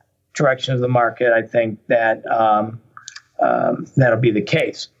both directions of the market, I think that that'll be the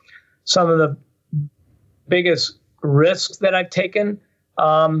case. Some of the biggest risks that I've taken,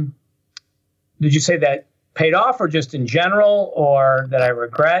 did you say that paid off, or just in general, or that I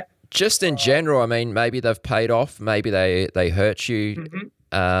regret? Just in general. I mean, maybe they've paid off, maybe they hurt you.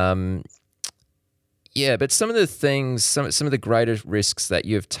 Mm-hmm. Yeah, but some of the things, some of the greatest risks that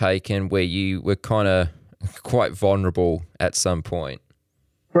you've taken where you were kind of quite vulnerable at some point.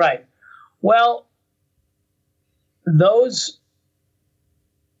 Right. Well, those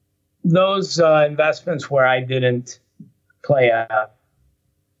investments where I didn't play a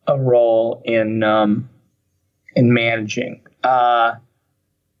role in managing. I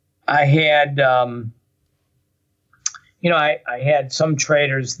had, I had some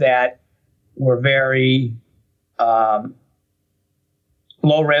traders that were very low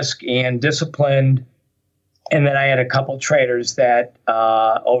risk and disciplined. And then I had a couple traders that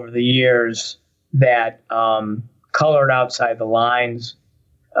over the years that colored outside the lines,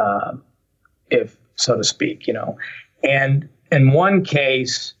 if so to speak, And in one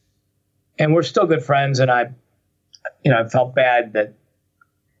case, and we're still good friends, and I felt bad that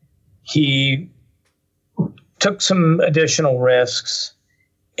he took some additional risks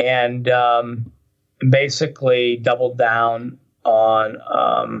and basically doubled down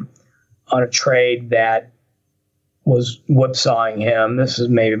on a trade that was whipsawing him. This is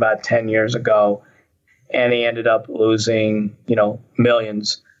maybe about 10 years ago, and he ended up losing,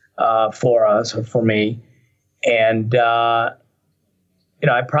 millions for us or for me. And I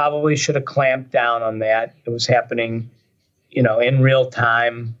probably should have clamped down on that. It was happening, in real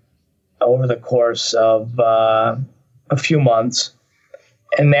time over the course of a few months.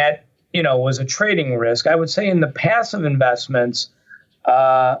 And that, was a trading risk. I would say in the passive investments,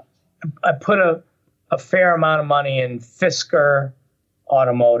 I put a fair amount of money in Fisker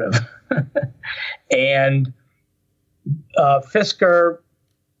Automotive. And Fisker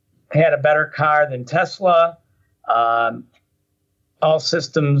had a better car than Tesla. All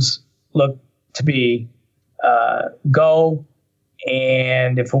systems looked to be go.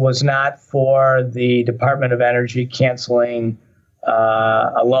 And if it was not for the Department of Energy canceling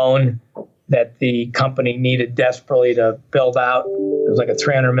a loan that the company needed desperately to build out, it was like a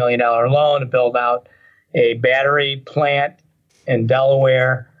 $300 million loan to build out a battery plant in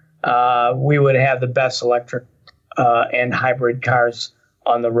Delaware, we would have the best electric and hybrid cars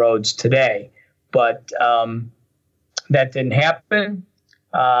on the roads today. But that didn't happen.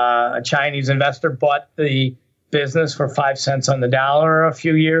 A Chinese investor bought the business for 5 cents on the dollar a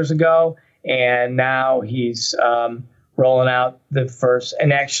few years ago, and now he's rolling out the first.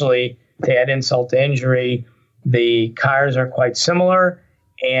 And actually, to add insult to injury, the cars are quite similar.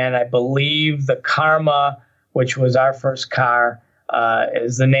 And I believe the Karma, which was our first car,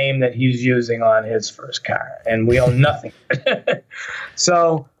 is the name that he's using on his first car. And we own nothing.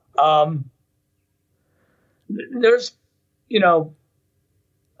 So there's,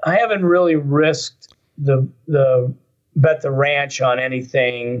 I haven't really risked the bet the ranch on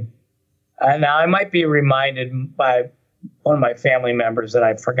anything. Now, I might be reminded by one of my family members that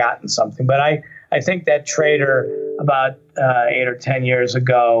I've forgotten something, but I think that trader about 8 or 10 years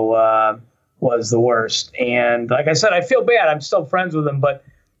ago was the worst. And like I said, I feel bad. I'm still friends with him, but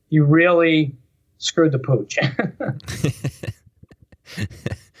you really screwed the pooch.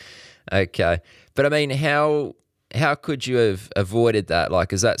 Okay. But I mean, how could you have avoided that?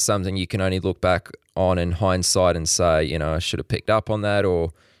 Like, is that something you can only look back on in hindsight and say, I should have picked up on that?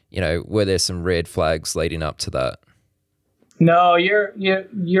 Or, were there some red flags leading up to that? No, you're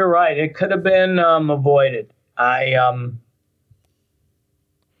right. It could have been avoided. I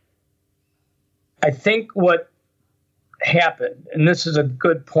think what happened, and this is a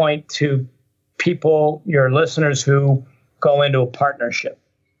good point to people, your listeners who go into a partnership.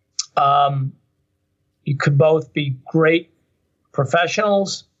 You could both be great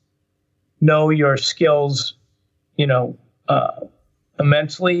professionals, know your skills,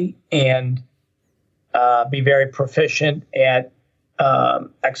 immensely, and be very proficient at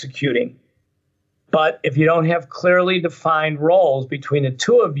executing. But if you don't have clearly defined roles between the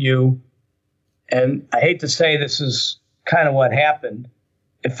two of you, and I hate to say this is kind of what happened,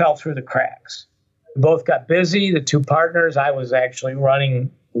 it fell through the cracks. We both got busy, the two partners. I was actually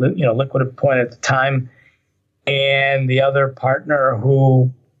running, Liquid Point at the time, and the other partner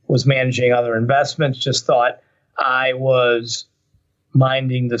who was managing other investments just thought I was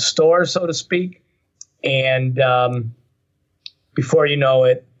minding the store, so to speak. And before you know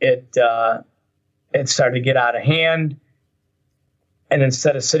it, it started to get out of hand. And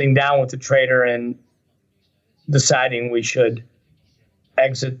instead of sitting down with the trader and deciding we should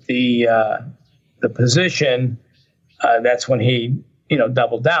exit the position, that's when he,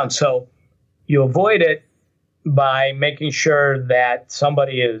 doubled down. So you avoid it by making sure that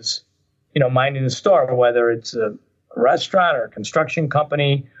somebody is, minding the store, whether it's a restaurant or a construction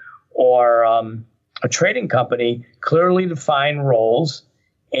company or a trading company. Clearly define roles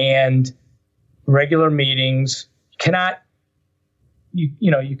and regular meetings.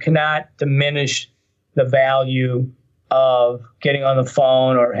 You cannot diminish the value of getting on the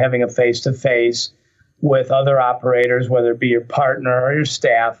phone or having a face-to-face with other operators, whether it be your partner or your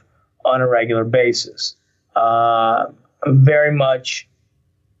staff, on a regular basis. Very much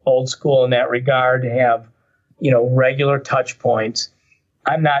old school in that regard, to have, regular touch points.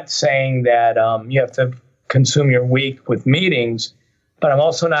 I'm not saying that you have to consume your week with meetings, but I'm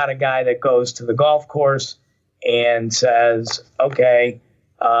also not a guy that goes to the golf course and says, okay,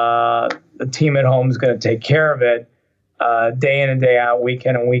 the team at home is going to take care of it day in and day out, week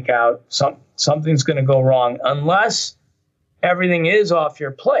in and week out. Something's going to go wrong unless everything is off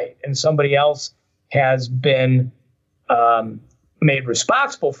your plate and somebody else has been made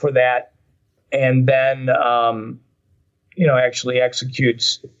responsible for that. And then, actually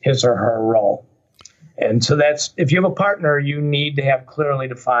executes his or her role. And so if you have a partner, you need to have clearly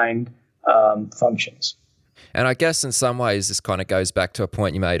defined functions. And I guess in some ways, this kind of goes back to a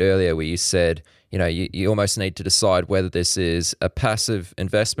point you made earlier where you said, you almost need to decide whether this is a passive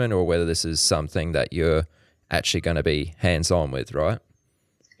investment or whether this is something that you're actually going to be hands-on with, right?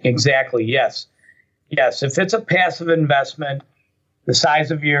 Exactly, yes. Yes, if it's a passive investment, the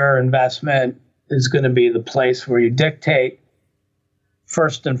size of your investment is going to be the place where you dictate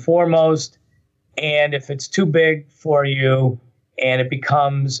first and foremost. And if it's too big for you and it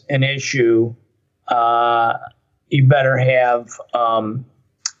becomes an issue, you better have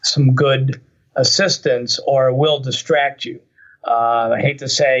some good assistance or it will distract you. I hate to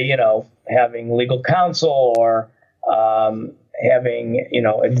say, having legal counsel or having,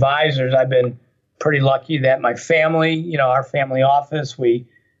 advisors. I've been pretty lucky that my family, our family office, we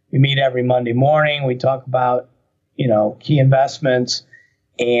meet every Monday morning. We talk about, key investments,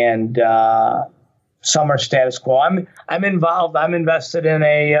 and some are status quo. I'm involved. I'm invested in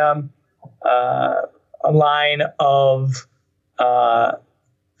a line of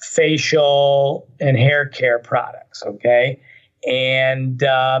facial and hair care products. Okay. And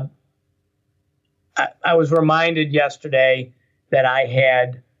I was reminded yesterday that I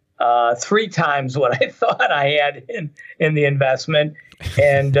had 3 times what I thought I had in the investment.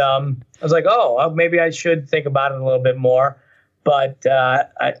 And I was like, maybe I should think about it a little bit more. But,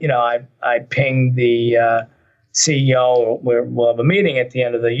 I pinged the CEO. We'll have a meeting at the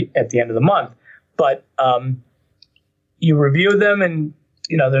end of the month. But you review them, and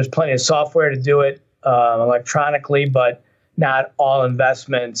there's plenty of software to do it electronically, but not all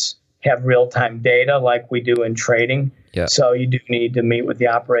investments have real-time data like we do in trading. Yeah. So you do need to meet with the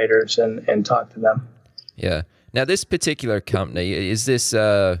operators and talk to them. Yeah. Now, this particular company, is this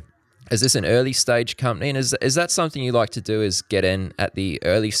an early stage company? And is that something you like to do, is get in at the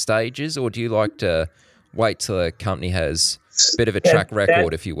early stages, or do you like to wait till a company has a bit of a track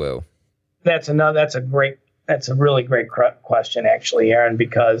record, if you will? That's a really great question, actually, Aaron,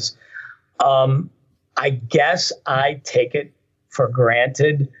 because I guess I take it for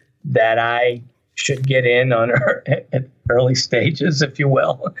granted that I should get in on at early stages, if you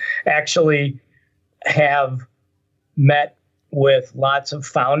will. Actually have met with lots of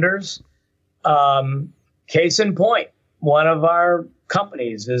founders. Case in point, one of our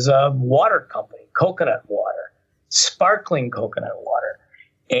companies is a water company, coconut water, sparkling coconut water.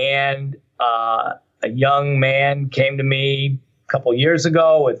 And a young man came to me a couple years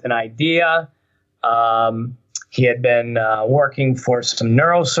ago with an idea. He had been working for some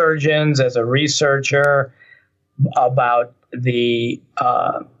neurosurgeons as a researcher about the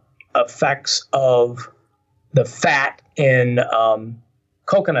effects of the fat in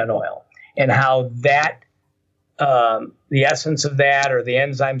coconut oil and how that, the essence of that or the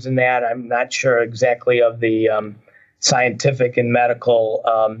enzymes in that, I'm not sure exactly of the scientific and medical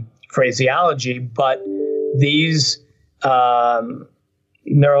phraseology, but these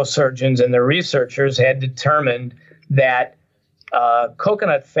neurosurgeons and the researchers had determined that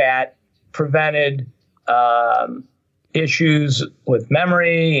coconut fat prevented issues with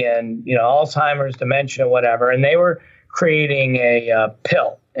memory and Alzheimer's, dementia, whatever. And they were creating a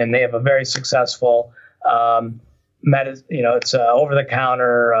pill, and they have a very successful it's an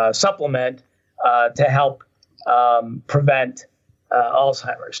over-the-counter supplement to help prevent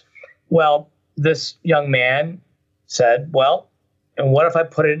Alzheimer's. Well, this young man said, well, and what if I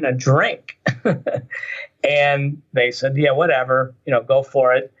put it in a drink? And they said, yeah, whatever, go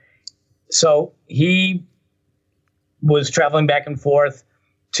for it. So he was traveling back and forth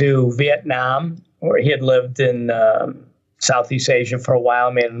to Vietnam, where he had lived in Southeast Asia for a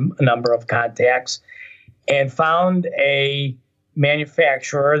while, made a number of contacts, and found a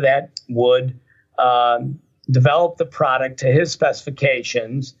manufacturer that would develop the product to his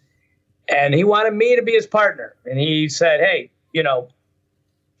specifications. And he wanted me to be his partner. And he said, hey,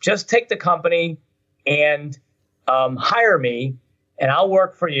 just take the company and hire me, and I'll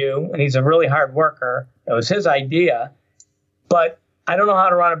work for you. And he's a really hard worker. It was his idea, but I don't know how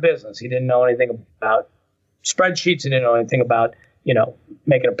to run a business. He didn't know anything about spreadsheets. He didn't know anything about,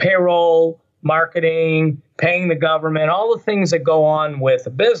 making a payroll, marketing, paying the government, all the things that go on with a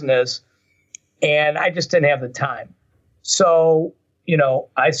business. And I just didn't have the time. So,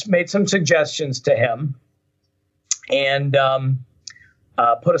 I made some suggestions to him and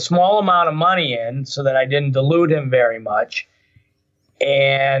put a small amount of money in so that I didn't dilute him very much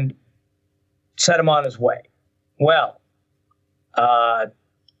and set him on his way. Well,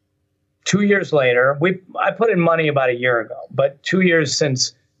 2 years later, I put in money about a year ago, but 2 years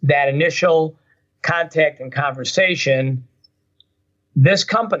since that initial contact and conversation, this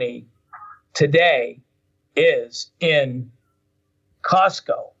company today is in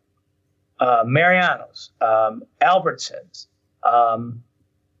Costco, Mariano's, Albertsons,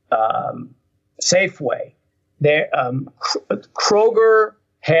 Safeway. Kroger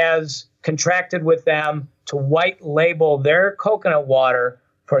has contracted with them to white label their coconut water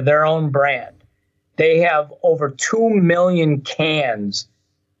for their own brand. They have over 2 million cans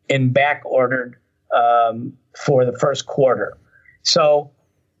in back ordered for the first quarter. So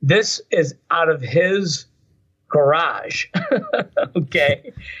this is out of his garage.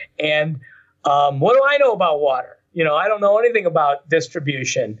 Okay. And what do I know about water? I don't know anything about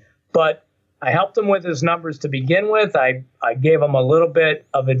distribution, but I helped him with his numbers to begin with. I gave him a little bit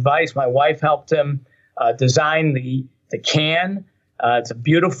of advice. My wife helped him design the can. It's a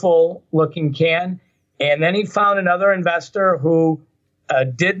beautiful looking can. And then he found another investor who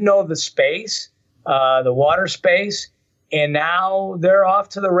did know the space, the water space, and now they're off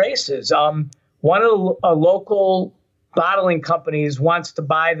to the races. One of the local bottling companies wants to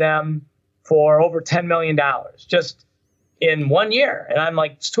buy them for over $10 million just in 1 year. And I'm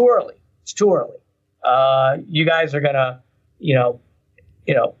like, it's too early. It's too early. You guys are going to,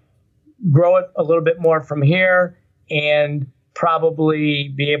 grow it a little bit more from here and probably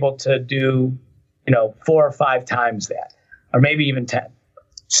be able to do, 4 or 5 times that, or maybe even 10.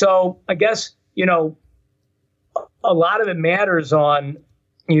 So I guess, a lot of it matters on,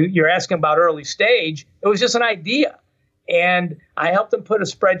 you're asking about early stage. It was just an idea. And I helped him put a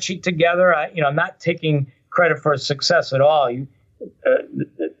spreadsheet together. I'm not taking credit for his success at all.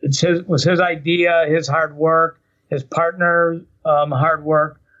 It was his idea, his hard work, his partner's hard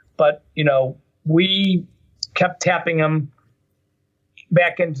work. But, we kept tapping him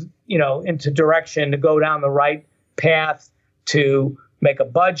back into direction to go down the right path, to make a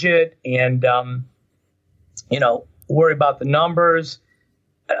budget and, worry about the numbers.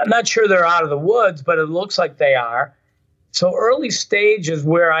 I'm not sure they're out of the woods, but it looks like they are. So early stage is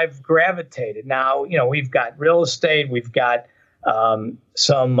where I've gravitated. Now, we've got real estate, we've got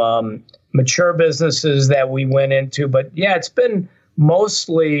some mature businesses that we went into, but yeah, it's been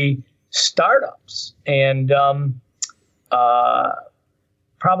mostly startups, and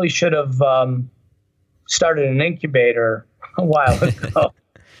probably should have started an incubator a while ago.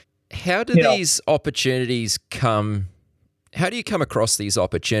 How do these opportunities come? How do you come across these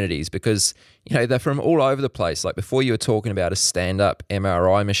opportunities? Because, they're from all over the place. Like before you were talking about a stand-up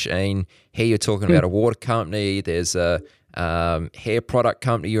MRI machine. Here you're talking about a water company. There's a hair product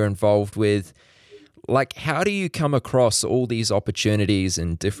company you're involved with. Like, how do you come across all these opportunities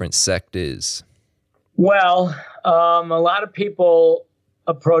in different sectors? Well, a lot of people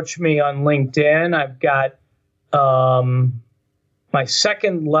approach me on LinkedIn. I've got my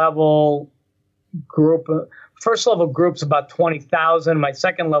second level group. First level group's about 20,000. My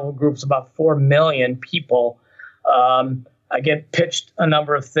second level group's about 4 million people. I get pitched a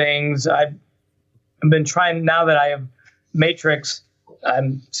number of things. I've been trying, now that I have Matrix,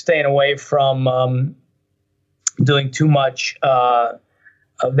 I'm staying away from doing too much of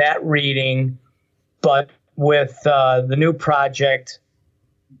that reading. But with the new project,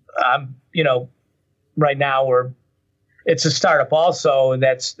 right now it's a startup also, and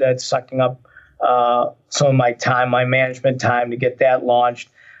that's sucking up some of my time, my management time, to get that launched.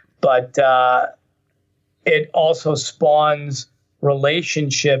 But it also spawns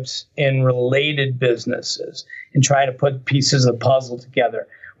relationships in related businesses and trying to put pieces of the puzzle together.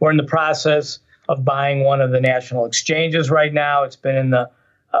 We're in the process of buying one of the national exchanges right now. It's been in the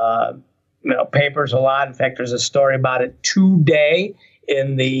papers a lot. In fact, there's a story about it today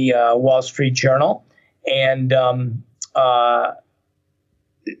in the Wall Street Journal. And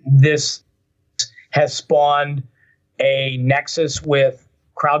this has spawned a nexus with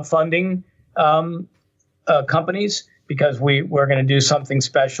crowdfunding companies, because we're going to do something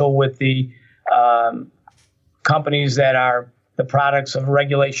special with the companies that are the products of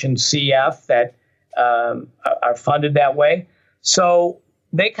Regulation CF that are funded that way. So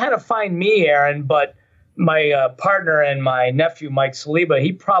they kind of find me, Aaron, but my partner and my nephew, Mike Saliba,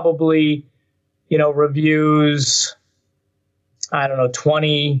 he probably, reviews,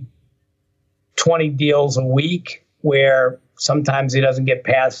 20 deals a week, where sometimes he doesn't get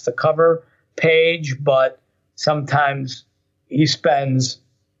past the cover page, but sometimes he spends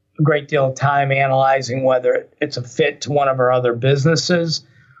a great deal of time analyzing whether it's a fit to one of our other businesses.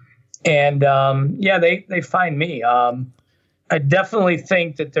 And they find me. I definitely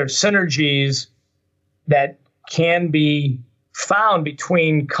think that there's synergies that can be found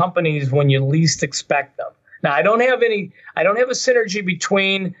between companies when you least expect them. Now, I don't have a synergy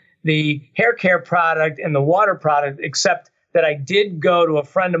between the hair care product and the water product, except that I did go to a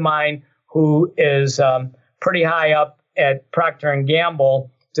friend of mine who is pretty high up at Procter &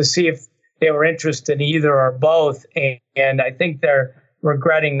 Gamble to see if they were interested in either or both. And I think they're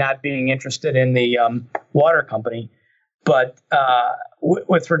regretting not being interested in the water company. But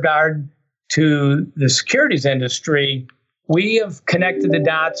with regard to the securities industry, we have connected the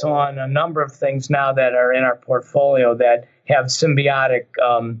dots on a number of things now that are in our portfolio that have symbiotic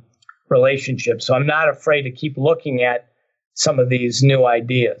relationships. So I'm not afraid to keep looking at some of these new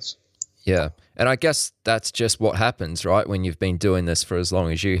ideas. Yeah. And I guess that's just what happens, right? When you've been doing this for as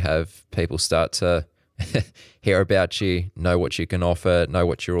long as you have, people start to hear about you, know what you can offer, know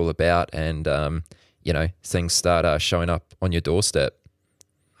what you're all about, and, things start showing up on your doorstep.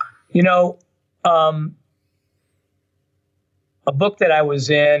 A book that I was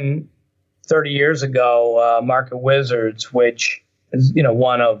in 30 years ago, Market Wizards, which is,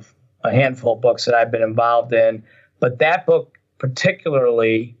 one of a handful of books that I've been involved in. But that book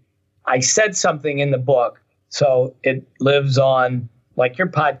particularly, I said something in the book, so it lives on like your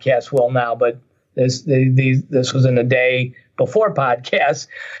podcast will now, but this was in the day before podcasts.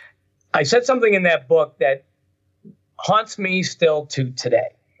 I said something in that book that haunts me still to today.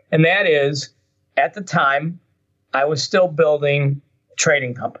 And that is, at the time, I was still building a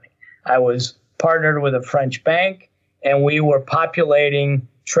trading company. I was partnered with a French bank, and we were populating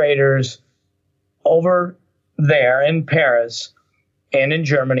traders over there in Paris and in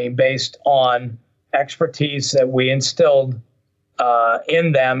Germany based on expertise that we instilled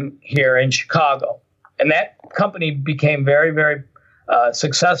in them here in Chicago. And that company became very, very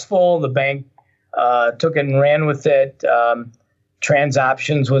successful. The bank took it and ran with it.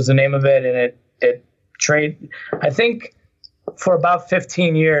 Transoptions was the name of it, and it trade. I think for about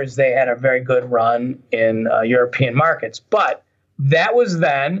 15 years they had a very good run in European markets. But that was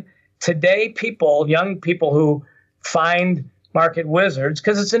then. Today, young people who find Market Wizards,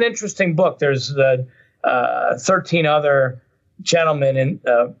 because it's an interesting book. There's 13 other gentlemen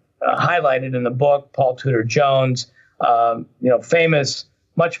highlighted in the book. Paul Tudor Jones, famous,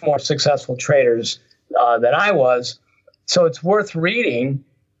 much more successful traders than I was. So it's worth reading.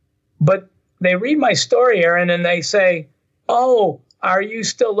 But they read my story, Aaron, and they say, "Oh, are you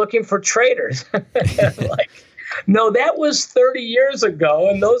still looking for traders?" Like, no, that was 30 years ago,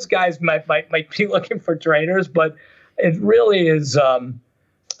 and those guys might be looking for traders, but it really is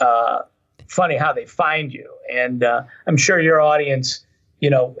funny how they find you. And I'm sure your audience,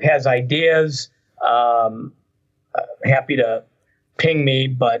 has ideas. Happy to ping me,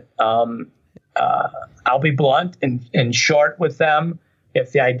 but I'll be blunt and short with them.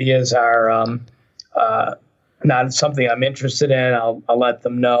 If the ideas are not something I'm interested in, I'll let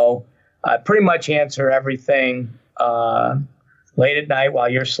them know. I pretty much answer everything late at night while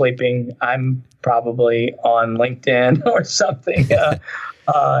you're sleeping. I'm probably on LinkedIn or something.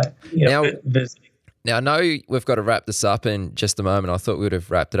 Visiting. Now, I know we've got to wrap this up in just a moment. I thought we would have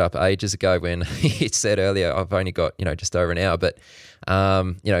wrapped it up ages ago when you said earlier, I've only got, just over an hour. But,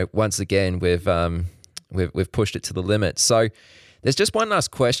 once again, we've pushed it to the limit. So there's just one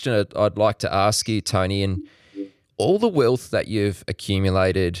last question I'd like to ask you, Tony. And all the wealth that you've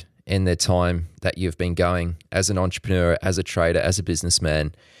accumulated in the time that you've been going as an entrepreneur, as a trader, as a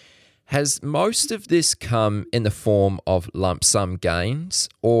businessman, has most of this come in the form of lump sum gains,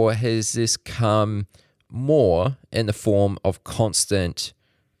 or has this come more in the form of constant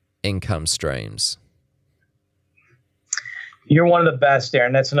income streams? You're one of the best,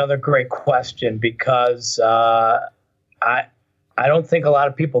 Aaron. That's another great question, because I don't think a lot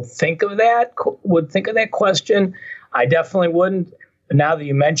of people would think of that question. I definitely wouldn't. But now that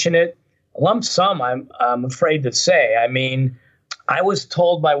you mention it, lump sum, I'm afraid to say. I mean, I was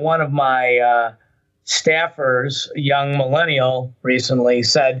told by one of my staffers, a young millennial, recently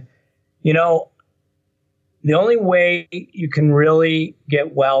said, the only way you can really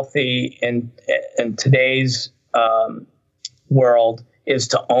get wealthy in today's world is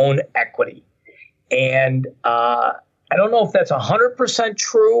to own equity. And I don't know if that's 100%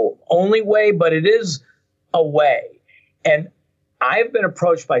 true, only way, but it is a way. And I've been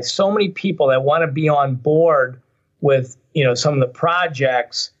approached by so many people that want to be on board with, some of the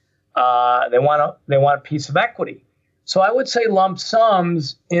projects. They want a piece of equity. So I would say lump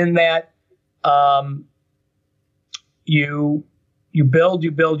sums in that you build,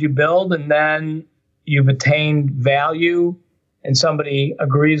 and then you've attained value, and somebody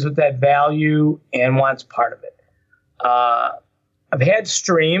agrees with that value and wants part of it. I've had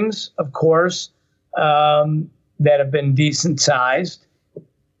streams, of course, that have been decent sized,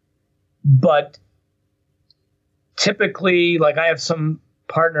 but typically, like, I have some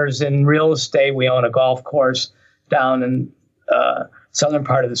partners in real estate. We own a golf course down in southern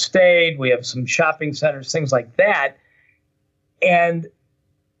part of the state. We have some shopping centers, things like that. And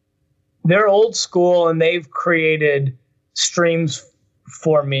they're old school, and they've created streams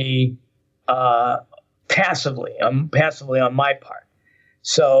for me passively on my part.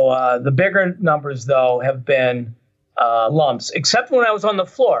 So the bigger numbers, though, have been lumps, except when I was on the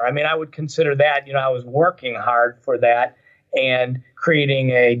floor. I mean, I would consider that, I was working hard for that and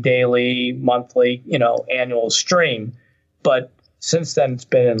creating a daily, monthly, annual stream. But since then, it's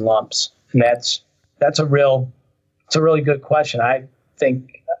been in lumps. And it's a really good question. I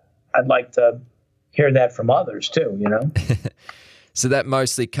think I'd like to hear that from others too, So that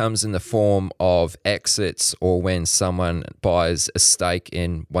mostly comes in the form of exits or when someone buys a stake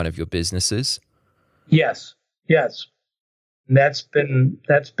in one of your businesses? Yes. And that's been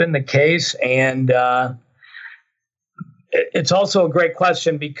the case. And it's also a great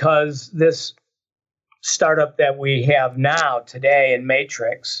question because this startup that we have now today in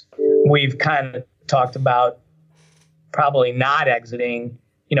Matrix, we've kind of talked about probably not exiting.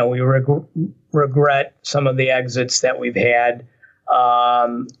 We regret some of the exits that we've had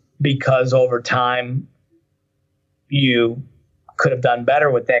because over time you could have done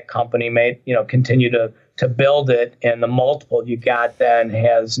better with that company, continue to build it, and the multiple you got then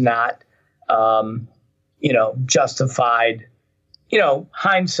has not, justified,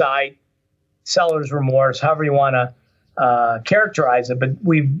 hindsight, seller's remorse, however you want to characterize it. But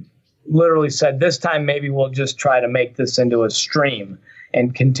we've literally said this time maybe we'll just try to make this into a stream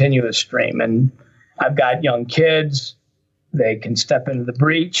and continue a stream. And I've got young kids. They can step into the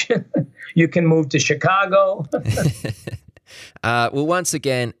breach. You can move to Chicago. Well, once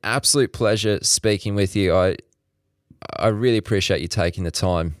again, absolute pleasure speaking with you. I really appreciate you taking the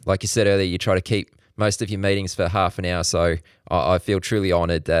time. Like you said earlier, you try to keep most of your meetings for half an hour. So I feel truly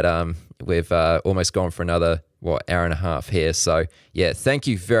honored that we've almost gone for another, hour and a half here. So yeah, thank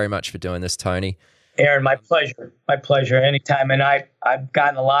you very much for doing this, Tony. Aaron, my pleasure. My pleasure. Anytime. And I've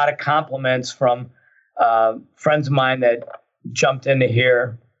gotten a lot of compliments from friends of mine that jumped into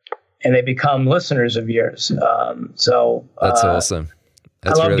here and they become listeners of yours. So that's awesome.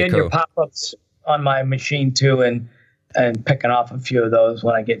 That's I love really getting cool. your pop-ups on my machine too, and picking off a few of those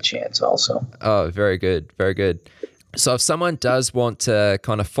when I get a chance also. Oh, very good. Very good. So if someone does want to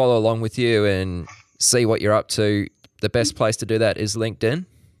kind of follow along with you and see what you're up to, the best place to do that is LinkedIn?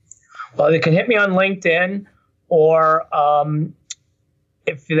 Well, they can hit me on LinkedIn, or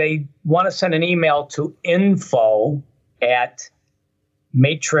if they want to send an email to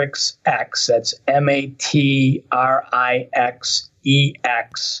info@MatrixX, that's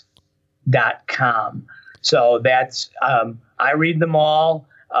MatrixEX.com. So that's, I read them all.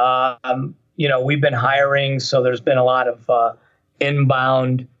 We've been hiring, so there's been a lot of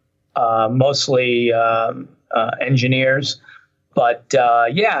inbound, mostly engineers. But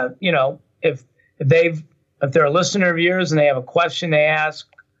if they're a listener of yours and they have a question they ask,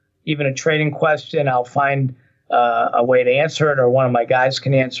 even a trading question, I'll find a way to answer it, or one of my guys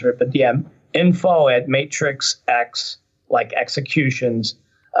can answer it. But yeah, info@MatrixX, like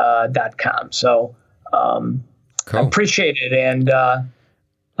executions.com. So cool. I appreciate it, and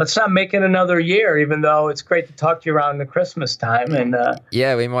let's not make it another year, even though it's great to talk to you around the Christmas time. And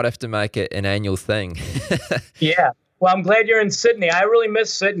yeah, we might have to make it an annual thing. Yeah. Well, I'm glad you're in Sydney. I really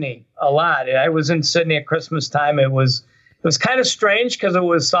miss Sydney a lot. I was in Sydney at Christmas time. It was kind of strange because it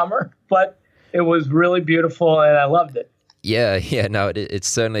was summer, but it was really beautiful and I loved it. Yeah, no, it's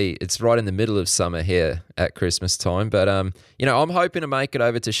certainly, it's right in the middle of summer here at Christmas time. But, I'm hoping to make it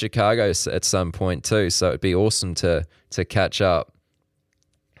over to Chicago at some point too. So it'd be awesome to catch up.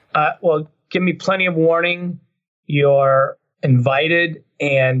 Well, give me plenty of warning. You're invited,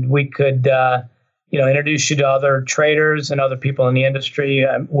 and we could, introduce you to other traders and other people in the industry.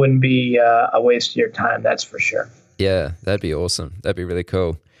 It wouldn't be a waste of your time, that's for sure. Yeah, that'd be awesome. That'd be really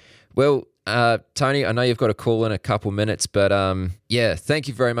cool. Well, Tony, I know you've got a call in a couple minutes, but thank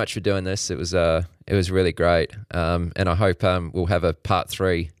you very much for doing this. It was really great, and I hope we'll have a part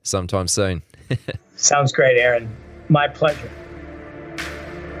 3 sometime soon. Sounds great, Aaron. My pleasure.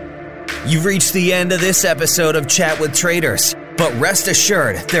 You've reached the end of this episode of Chat with Traders, but rest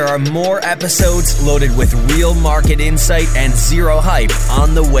assured there are more episodes loaded with real market insight and zero hype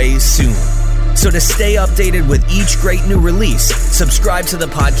on the way soon. So to stay updated with each great new release, subscribe to the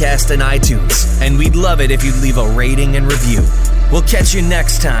podcast in iTunes, and we'd love it if you'd leave a rating and review. We'll catch you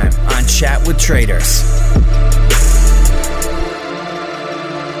next time on Chat with Traders.